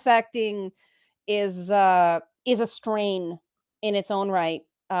 voice acting is a strain in its own right.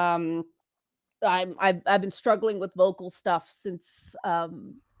 I've been struggling with vocal stuff since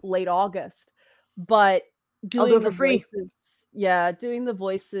late August, but doing the voices, doing the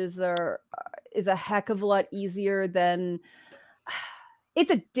voices is a heck of a lot easier than.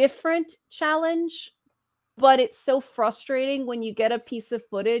 It's a different challenge but it's so frustrating when you get a piece of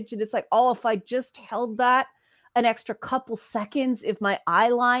footage and it's like, oh, if I just held that an extra couple seconds, if my eye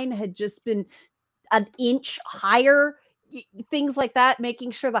line had just been an inch higher, things like that,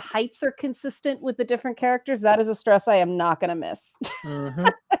 making sure the heights are consistent with the different characters, that is a stress I am not going to miss.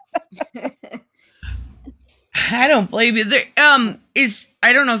 I don't blame you. There,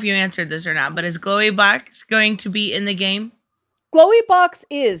 I don't know if you answered this or not, but is Glowy Box going to be in the game? Glowy Box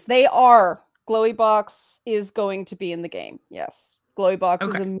is. They are. Glowy Box is going to be in the game. Yes, Glowy Box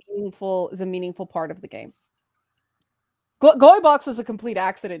is a meaningful part of the game. Glowy Box was a complete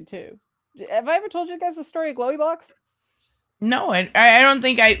accident too. Have I ever told you guys the story of Glowy Box? No, I don't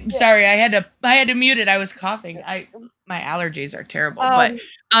think I. Yeah. Sorry, I had to mute it. I was coughing. My allergies are terrible. But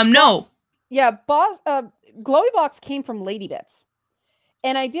no. Yeah, Glowy Box came from Lady Bits,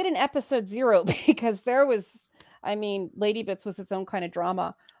 and I did an episode 0 because there was, I mean, Lady Bits was its own kind of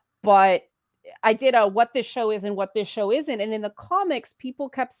drama, but I did a what this show is and what this show isn't. And in the comics, people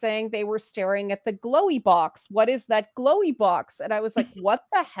kept saying they were staring at the Glowy Box. What is that Glowy Box? And I was like, what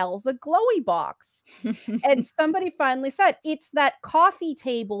the hell's a Glowy Box? And somebody finally said, it's that coffee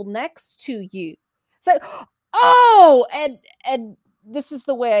table next to you. So, oh, and this is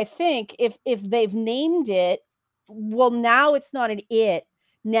the way I think. If they've named it, well, now it's not an it.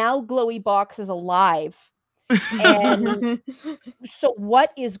 Now Glowy Box is alive. And so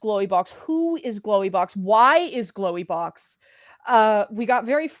what is Glowy Box? Who is Glowy Box? Why is Glowy Box? We got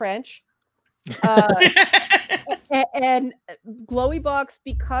very French. And Glowy Box,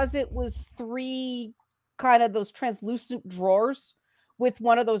 because it was 3 kind of those translucent drawers with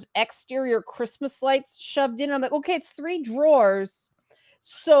one of those exterior Christmas lights shoved in. I'm like, okay, it's 3 drawers.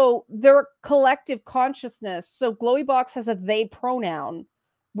 So they're collective consciousness. So Glowy Box has a they pronoun.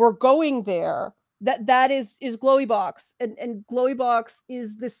 We're going there. That is Glowy Box. And Glowy Box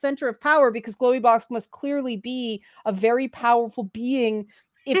is the center of power because Glowy Box must clearly be a very powerful being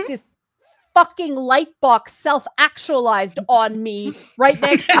if this fucking light box self-actualized on me right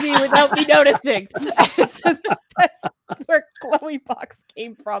next to me without me noticing. So that's where Glowy Box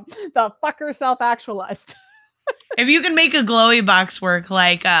came from. The fucker self-actualized. If you can make a Glowy Box work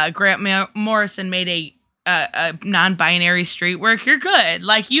like Grant Morrison made a non-binary street work, you're good.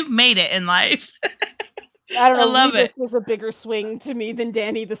 Like, you've made it in life. I don't know. I love this was a bigger swing to me than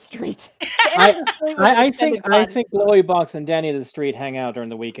Danny the Street. I think Glowy Box and Danny the Street hang out during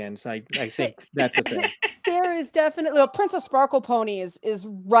the weekends. I think that's a thing. There is definitely, well, Princess Sparkle Pony is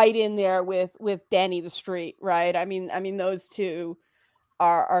right in there with Danny the Street, right? I mean those two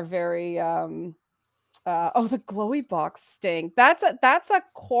are very the Glowy Box sting. That's a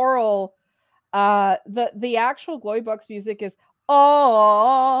choral. The actual Glowy Box music is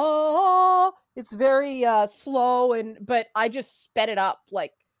it's very slow, but I just sped it up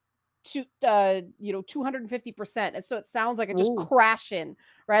like to 250%, and so it sounds like it just crashing,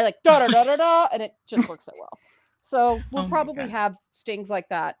 right? Like da da da da da, and it just works so well. So we'll probably have stings like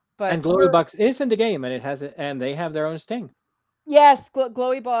that. But and Glowy Box is in the game, and it has it, and they have their own sting. Yes,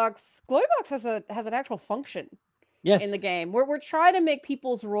 Glowy Box has an actual function. Yes, in the game. We're trying to make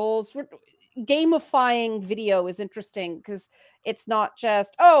people's roles. Gamifying video is interesting because it's not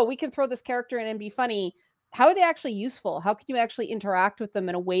just, oh, we can throw this character in and be funny. How are they actually useful? How can you actually interact with them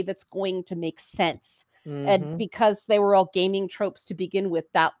in a way that's going to make sense? And because they were all gaming tropes to begin with,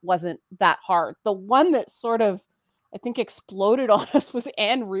 that wasn't that hard. The one that sort of, I think, exploded on us was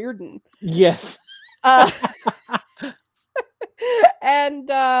Anne Reardon. Yes. And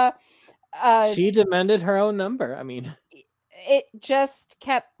she demanded her own number. I mean, it just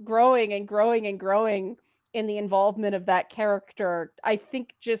kept growing and growing and growing in the involvement of that character. I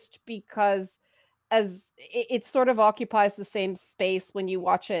think just because as it sort of occupies the same space when you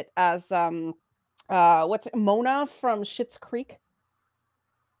watch it as what's it, Mona from Schitt's Creek,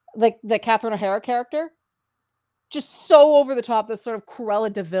 like the Catherine O'Hara character, just so over the top, this sort of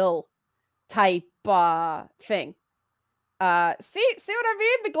Cruella de Vil type thing. See what I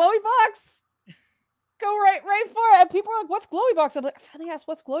mean? The Glowy Box. Go right for it. And people are like, what's Glowy Box? I'm like, I finally asked,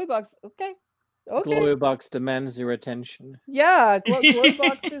 what's Glowy Box? Okay. Glowy Box demands your attention. Yeah, Glowy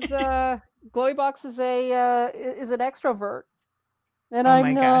Box is an extrovert. And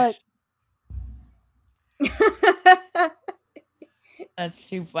I'm not. That's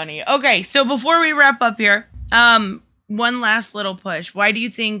too funny. Okay, so before we wrap up here, one last little push. Why do you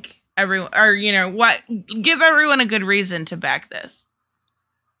think everyone, or give everyone a good reason to back this?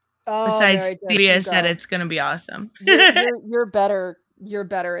 Besides CBS said it's going to be awesome. You're better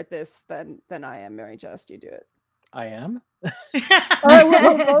at this than I am, Mary Just. You do it. I am.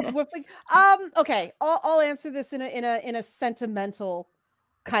 Okay, I'll answer this in a sentimental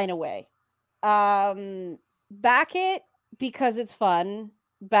kind of way. back it because it's fun.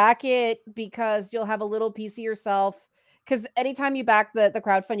 Back it because you'll have a little piece of yourself. Because anytime you back the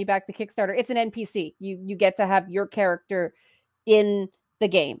crowdfund, you back the Kickstarter, it's an NPC. You get to have your character in the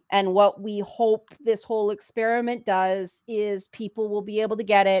game. And what we hope this whole experiment does is people will be able to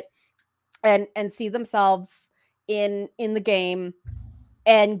get it and see themselves in the game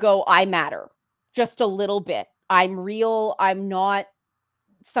and go, I matter just a little bit. I'm real. I'm not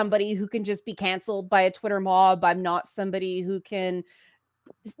somebody who can just be canceled by a Twitter mob. I'm not somebody who can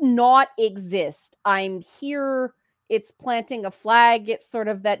not exist. I'm here. It's planting a flag. It's sort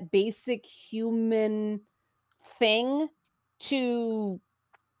of that basic human thing to,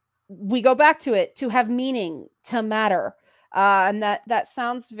 we go back to it, to have meaning, to matter. And that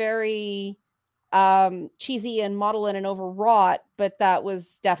sounds very cheesy and maudlin and overwrought, but that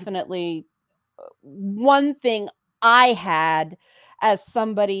was definitely one thing I had as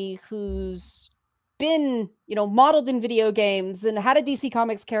somebody who's been, modeled in video games and had a DC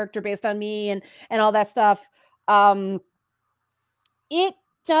Comics character based on me and all that stuff. It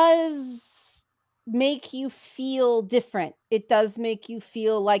does make you feel different. It does make you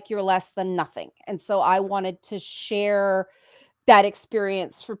feel like you're less than nothing. And so I wanted to share that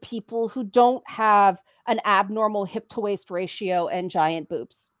experience for people who don't have an abnormal hip to waist ratio and giant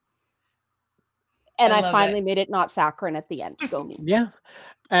boobs. And I finally made it not saccharine at the end. Go me. Yeah.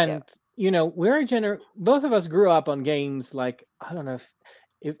 And, we're both of us grew up on games like, I don't know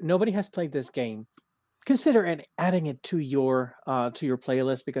if nobody has played this game, consider adding it to your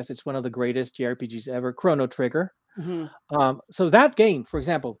playlist because it's one of the greatest JRPGs ever, Chrono Trigger. Mm-hmm. So that game, for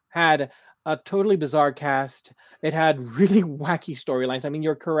example, had a totally bizarre cast. It had really wacky storylines. I mean,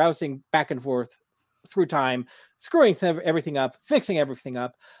 you're carousing back and forth through time, screwing everything up, fixing everything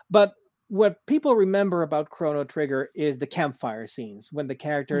up. But what people remember about Chrono Trigger is the campfire scenes when the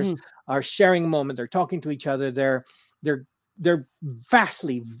characters are sharing a moment, they're talking to each other, they're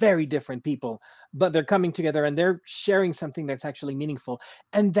vastly very different people, but they're coming together and they're sharing something that's actually meaningful.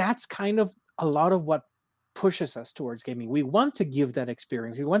 And that's kind of a lot of what pushes us towards gaming. We want to give that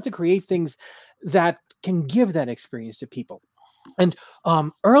experience. We want to create things that can give that experience to people. And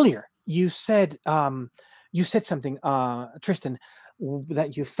earlier you said something, Tristan,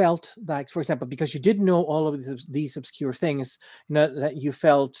 that you felt like, for example, because you didn't know all of these obscure things, that you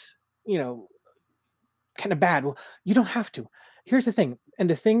felt, kind of bad. Well, you don't have to. Here's the thing. And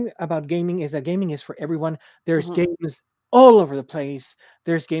the thing about gaming is that gaming is for everyone. There's games all over the place.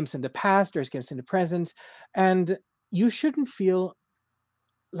 There's games in the past, there's games in the present, and you shouldn't feel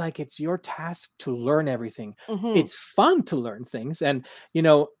like it's your task to learn everything. It's fun to learn things. And,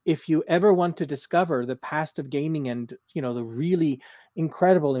 if you ever want to discover the past of gaming and, the really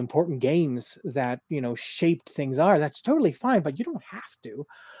incredible, important games that, shaped things that's totally fine, but you don't have to.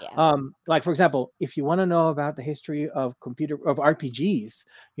 Yeah. Like, for example, if you want to know about the history of RPGs,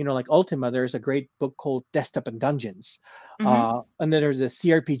 like Ultima, there's a great book called Desktop and Dungeons. And then there's a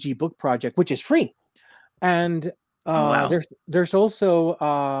CRPG book project, which is free. And there's also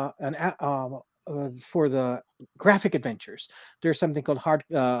for the graphic adventures, there's something called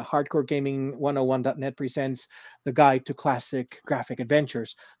Hardcore Gaming 101.net presents the guide to classic graphic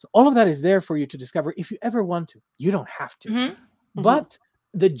adventures. So all of that is there for you to discover if you ever want to. You don't have to. But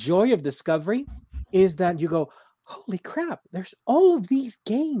the joy of discovery is that you go, holy crap, there's all of these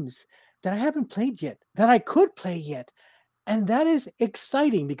games that I haven't played yet, that I could play yet. And that is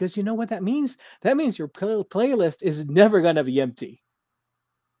exciting because you know what that means? That means your playlist is never going to be empty.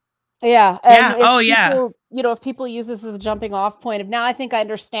 Yeah. And people, if people use this as a jumping off point of, now I think I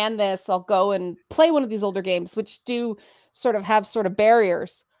understand this, I'll go and play one of these older games, which do sort of have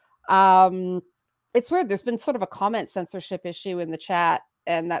barriers. It's weird. There's been sort of a comment censorship issue in the chat,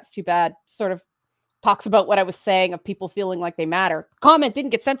 and that's too bad. Sort of talks about what I was saying of people feeling like they matter. Comment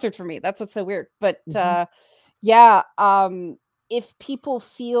didn't get censored for me. That's what's so weird. But if people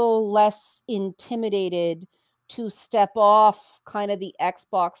feel less intimidated to step off kind of the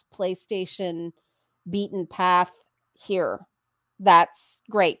Xbox, PlayStation beaten path here, that's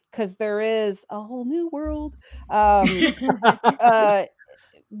great, because there is a whole new world. But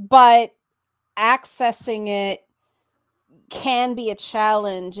accessing it can be a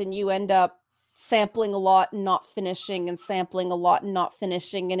challenge, and you end up sampling a lot and not finishing, and sampling a lot and not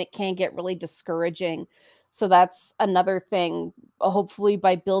finishing, and it can get really discouraging. So that's another thing. Hopefully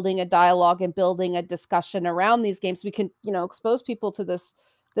by building a dialogue and building a discussion around these games, we can, expose people to this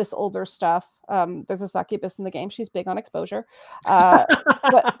older stuff. There's a succubus in the game. She's big on exposure. But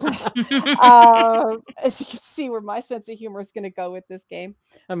as you can see where my sense of humor is going to go with this game.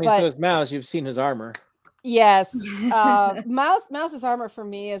 I mean, so is Mouse. You've seen his armor. Yes. Mouse's armor for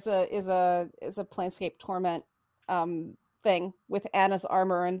me is a Planescape Torment thing with Anna's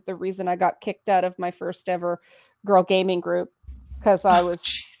armor, and the reason I got kicked out of my first ever girl gaming group because I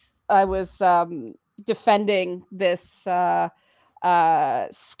was defending this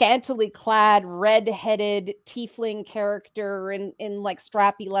scantily clad red-headed tiefling character in like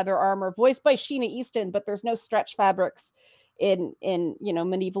strappy leather armor voiced by Sheena Easton, but there's no stretch fabrics in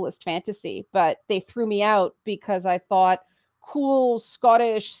medievalist fantasy. But they threw me out because I thought cool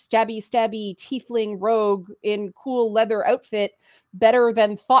Scottish stabby tiefling rogue in cool leather outfit better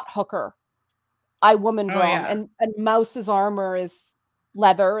than Thought Hooker, I woman drum. And Mouse's armor is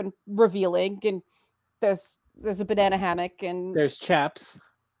leather and revealing, and there's a banana hammock, and there's chaps.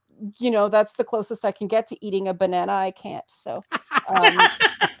 That's the closest I can get to eating a banana. I can't. So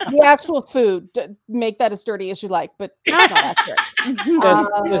the actual food, make that as dirty as you like, but it's not accurate.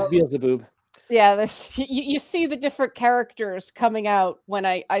 There's Beelzebub. Yeah, you see the different characters coming out when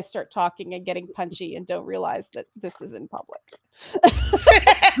I start talking and getting punchy and don't realize that this is in public. but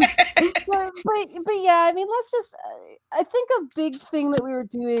yeah, I mean, let's just, I think a big thing that we were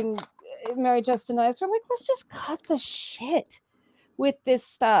doing, Mary Just and I, is we're like, let's just cut the shit with this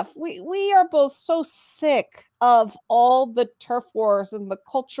stuff. We are both so sick of all the turf wars and the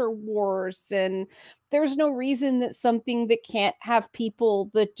culture wars, and there's no reason that something that can't have people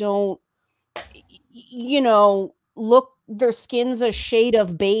that don't look their skin's a shade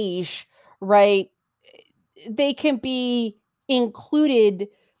of beige, right? They can be included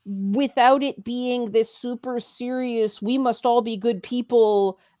without it being this super serious, we must all be good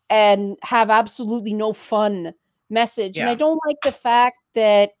people and have absolutely no fun message. And I don't like the fact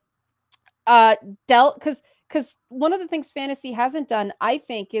that because one of the things fantasy hasn't done, I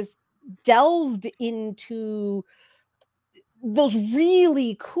think, is delved into those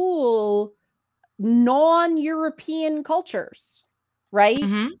really cool non-European cultures, right?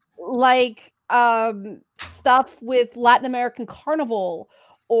 Mm-hmm. Like stuff with Latin American carnival,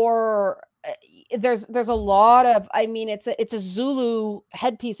 or there's a lot of, I mean, it's a Zulu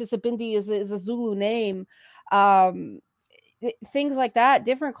headpiece. Isabindi is a Zulu name. Things like that,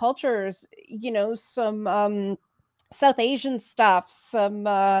 different cultures, some South Asian stuff, some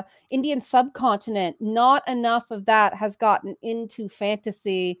Indian subcontinent. Not enough of that has gotten into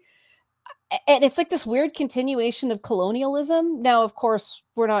fantasy. And it's like this weird continuation of colonialism. Now, of course,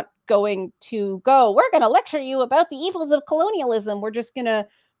 we're not going to we're going to lecture you about the evils of colonialism. We're just going to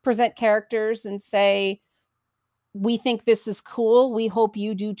present characters and say, we think this is cool. We hope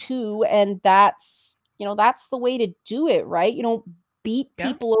you do too. And that's the way to do it, right? You don't beat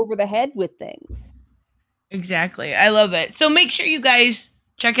people over the head with things. Exactly. I love it. So make sure you guys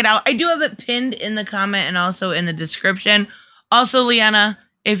check it out. I do have it pinned in the comment and also in the description. Also, Liana,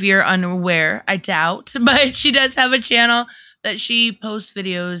 if you're unaware, I doubt, but she does have a channel that she posts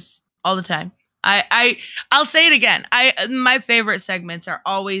videos all the time. I'll say it again. My favorite segments are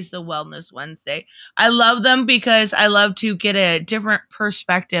always the Wellness Wednesday. I love them because I love to get a different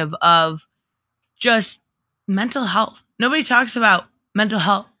perspective of just mental health. Nobody talks about mental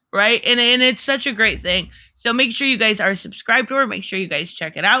health, right? And it's such a great thing. So make sure you guys are subscribed to her. Make sure you guys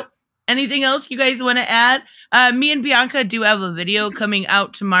check it out. Anything else you guys want to add? Me and Bianca do have a video coming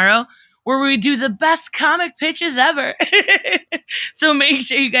out tomorrow where we do the best comic pitches ever. So make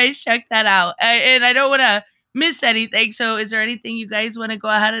sure you guys check that out. And I don't want to miss anything. So is there anything you guys want to go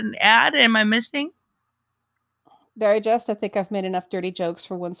ahead and add? Am I missing? Very just. I think I've made enough dirty jokes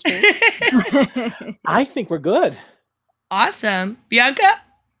for one stream. I think we're good. Awesome. Bianca?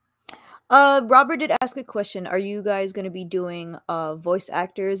 Robert did ask a question. Are you guys going to be doing voice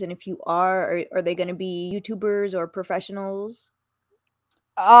actors? And if you are they going to be YouTubers or professionals?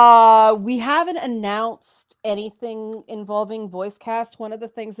 We haven't announced anything involving voice cast. One of the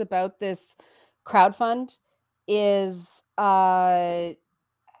things about this crowdfund is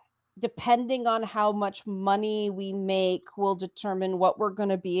depending on how much money we make will determine what we're going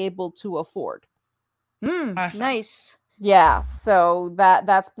to be able to afford. Awesome. Nice. Yeah, so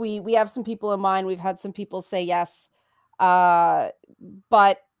that's we have some people in mind. We've had some people say yes, but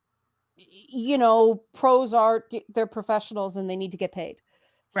pros are, they're professionals and they need to get paid.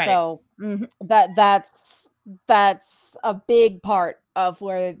 Right. So that's a big part of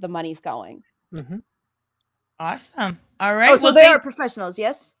where the money's going. Mm-hmm. Awesome. All right. Oh, so they are professionals,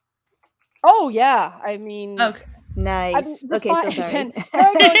 yes? Oh yeah, I mean, okay. Nice. Okay, so sorry. Again,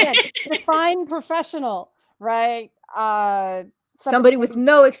 define professional, right? Somebody with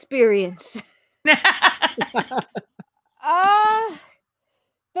no experience. There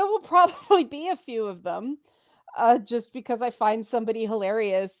will probably be a few of them. just because I find somebody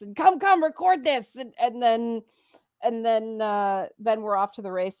hilarious and come record this, and then we're off to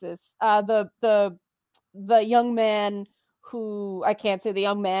the races. The young man who I can't say the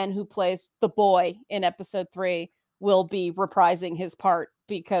young man who plays the boy in episode 3 will be reprising his part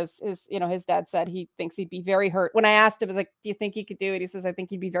because his dad said he thinks he'd be very hurt. When I asked him, I was like, "Do you think he could do it?" He says, "I think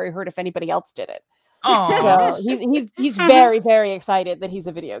he'd be very hurt if anybody else did it." Oh, So he's very, very excited that he's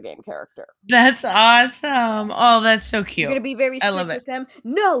a video game character. That's awesome. Oh, that's so cute. You're gonna be very I strict love with it. them.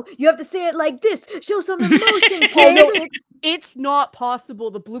 No, you have to say it like this. Show some emotion, kid. It's not possible.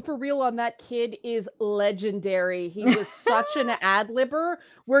 The blooper reel on that kid is legendary. He was such an ad-libber.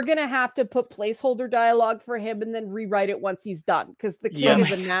 We're gonna have to put placeholder dialogue for him and then rewrite it once he's done because the kid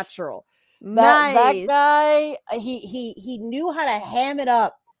is a natural. That guy, he knew how to ham it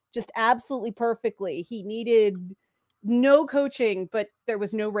up just absolutely perfectly. He needed no coaching, but there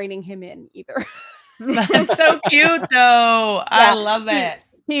was no reining him in either. That's so cute, though. Yeah, I love it.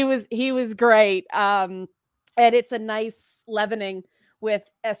 He was great. And it's a nice leavening with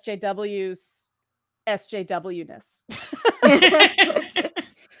SJW's SJW-ness.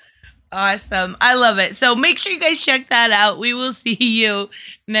 Awesome. I love it. So make sure you guys check that out. We will see you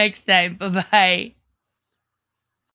next time. Bye-bye.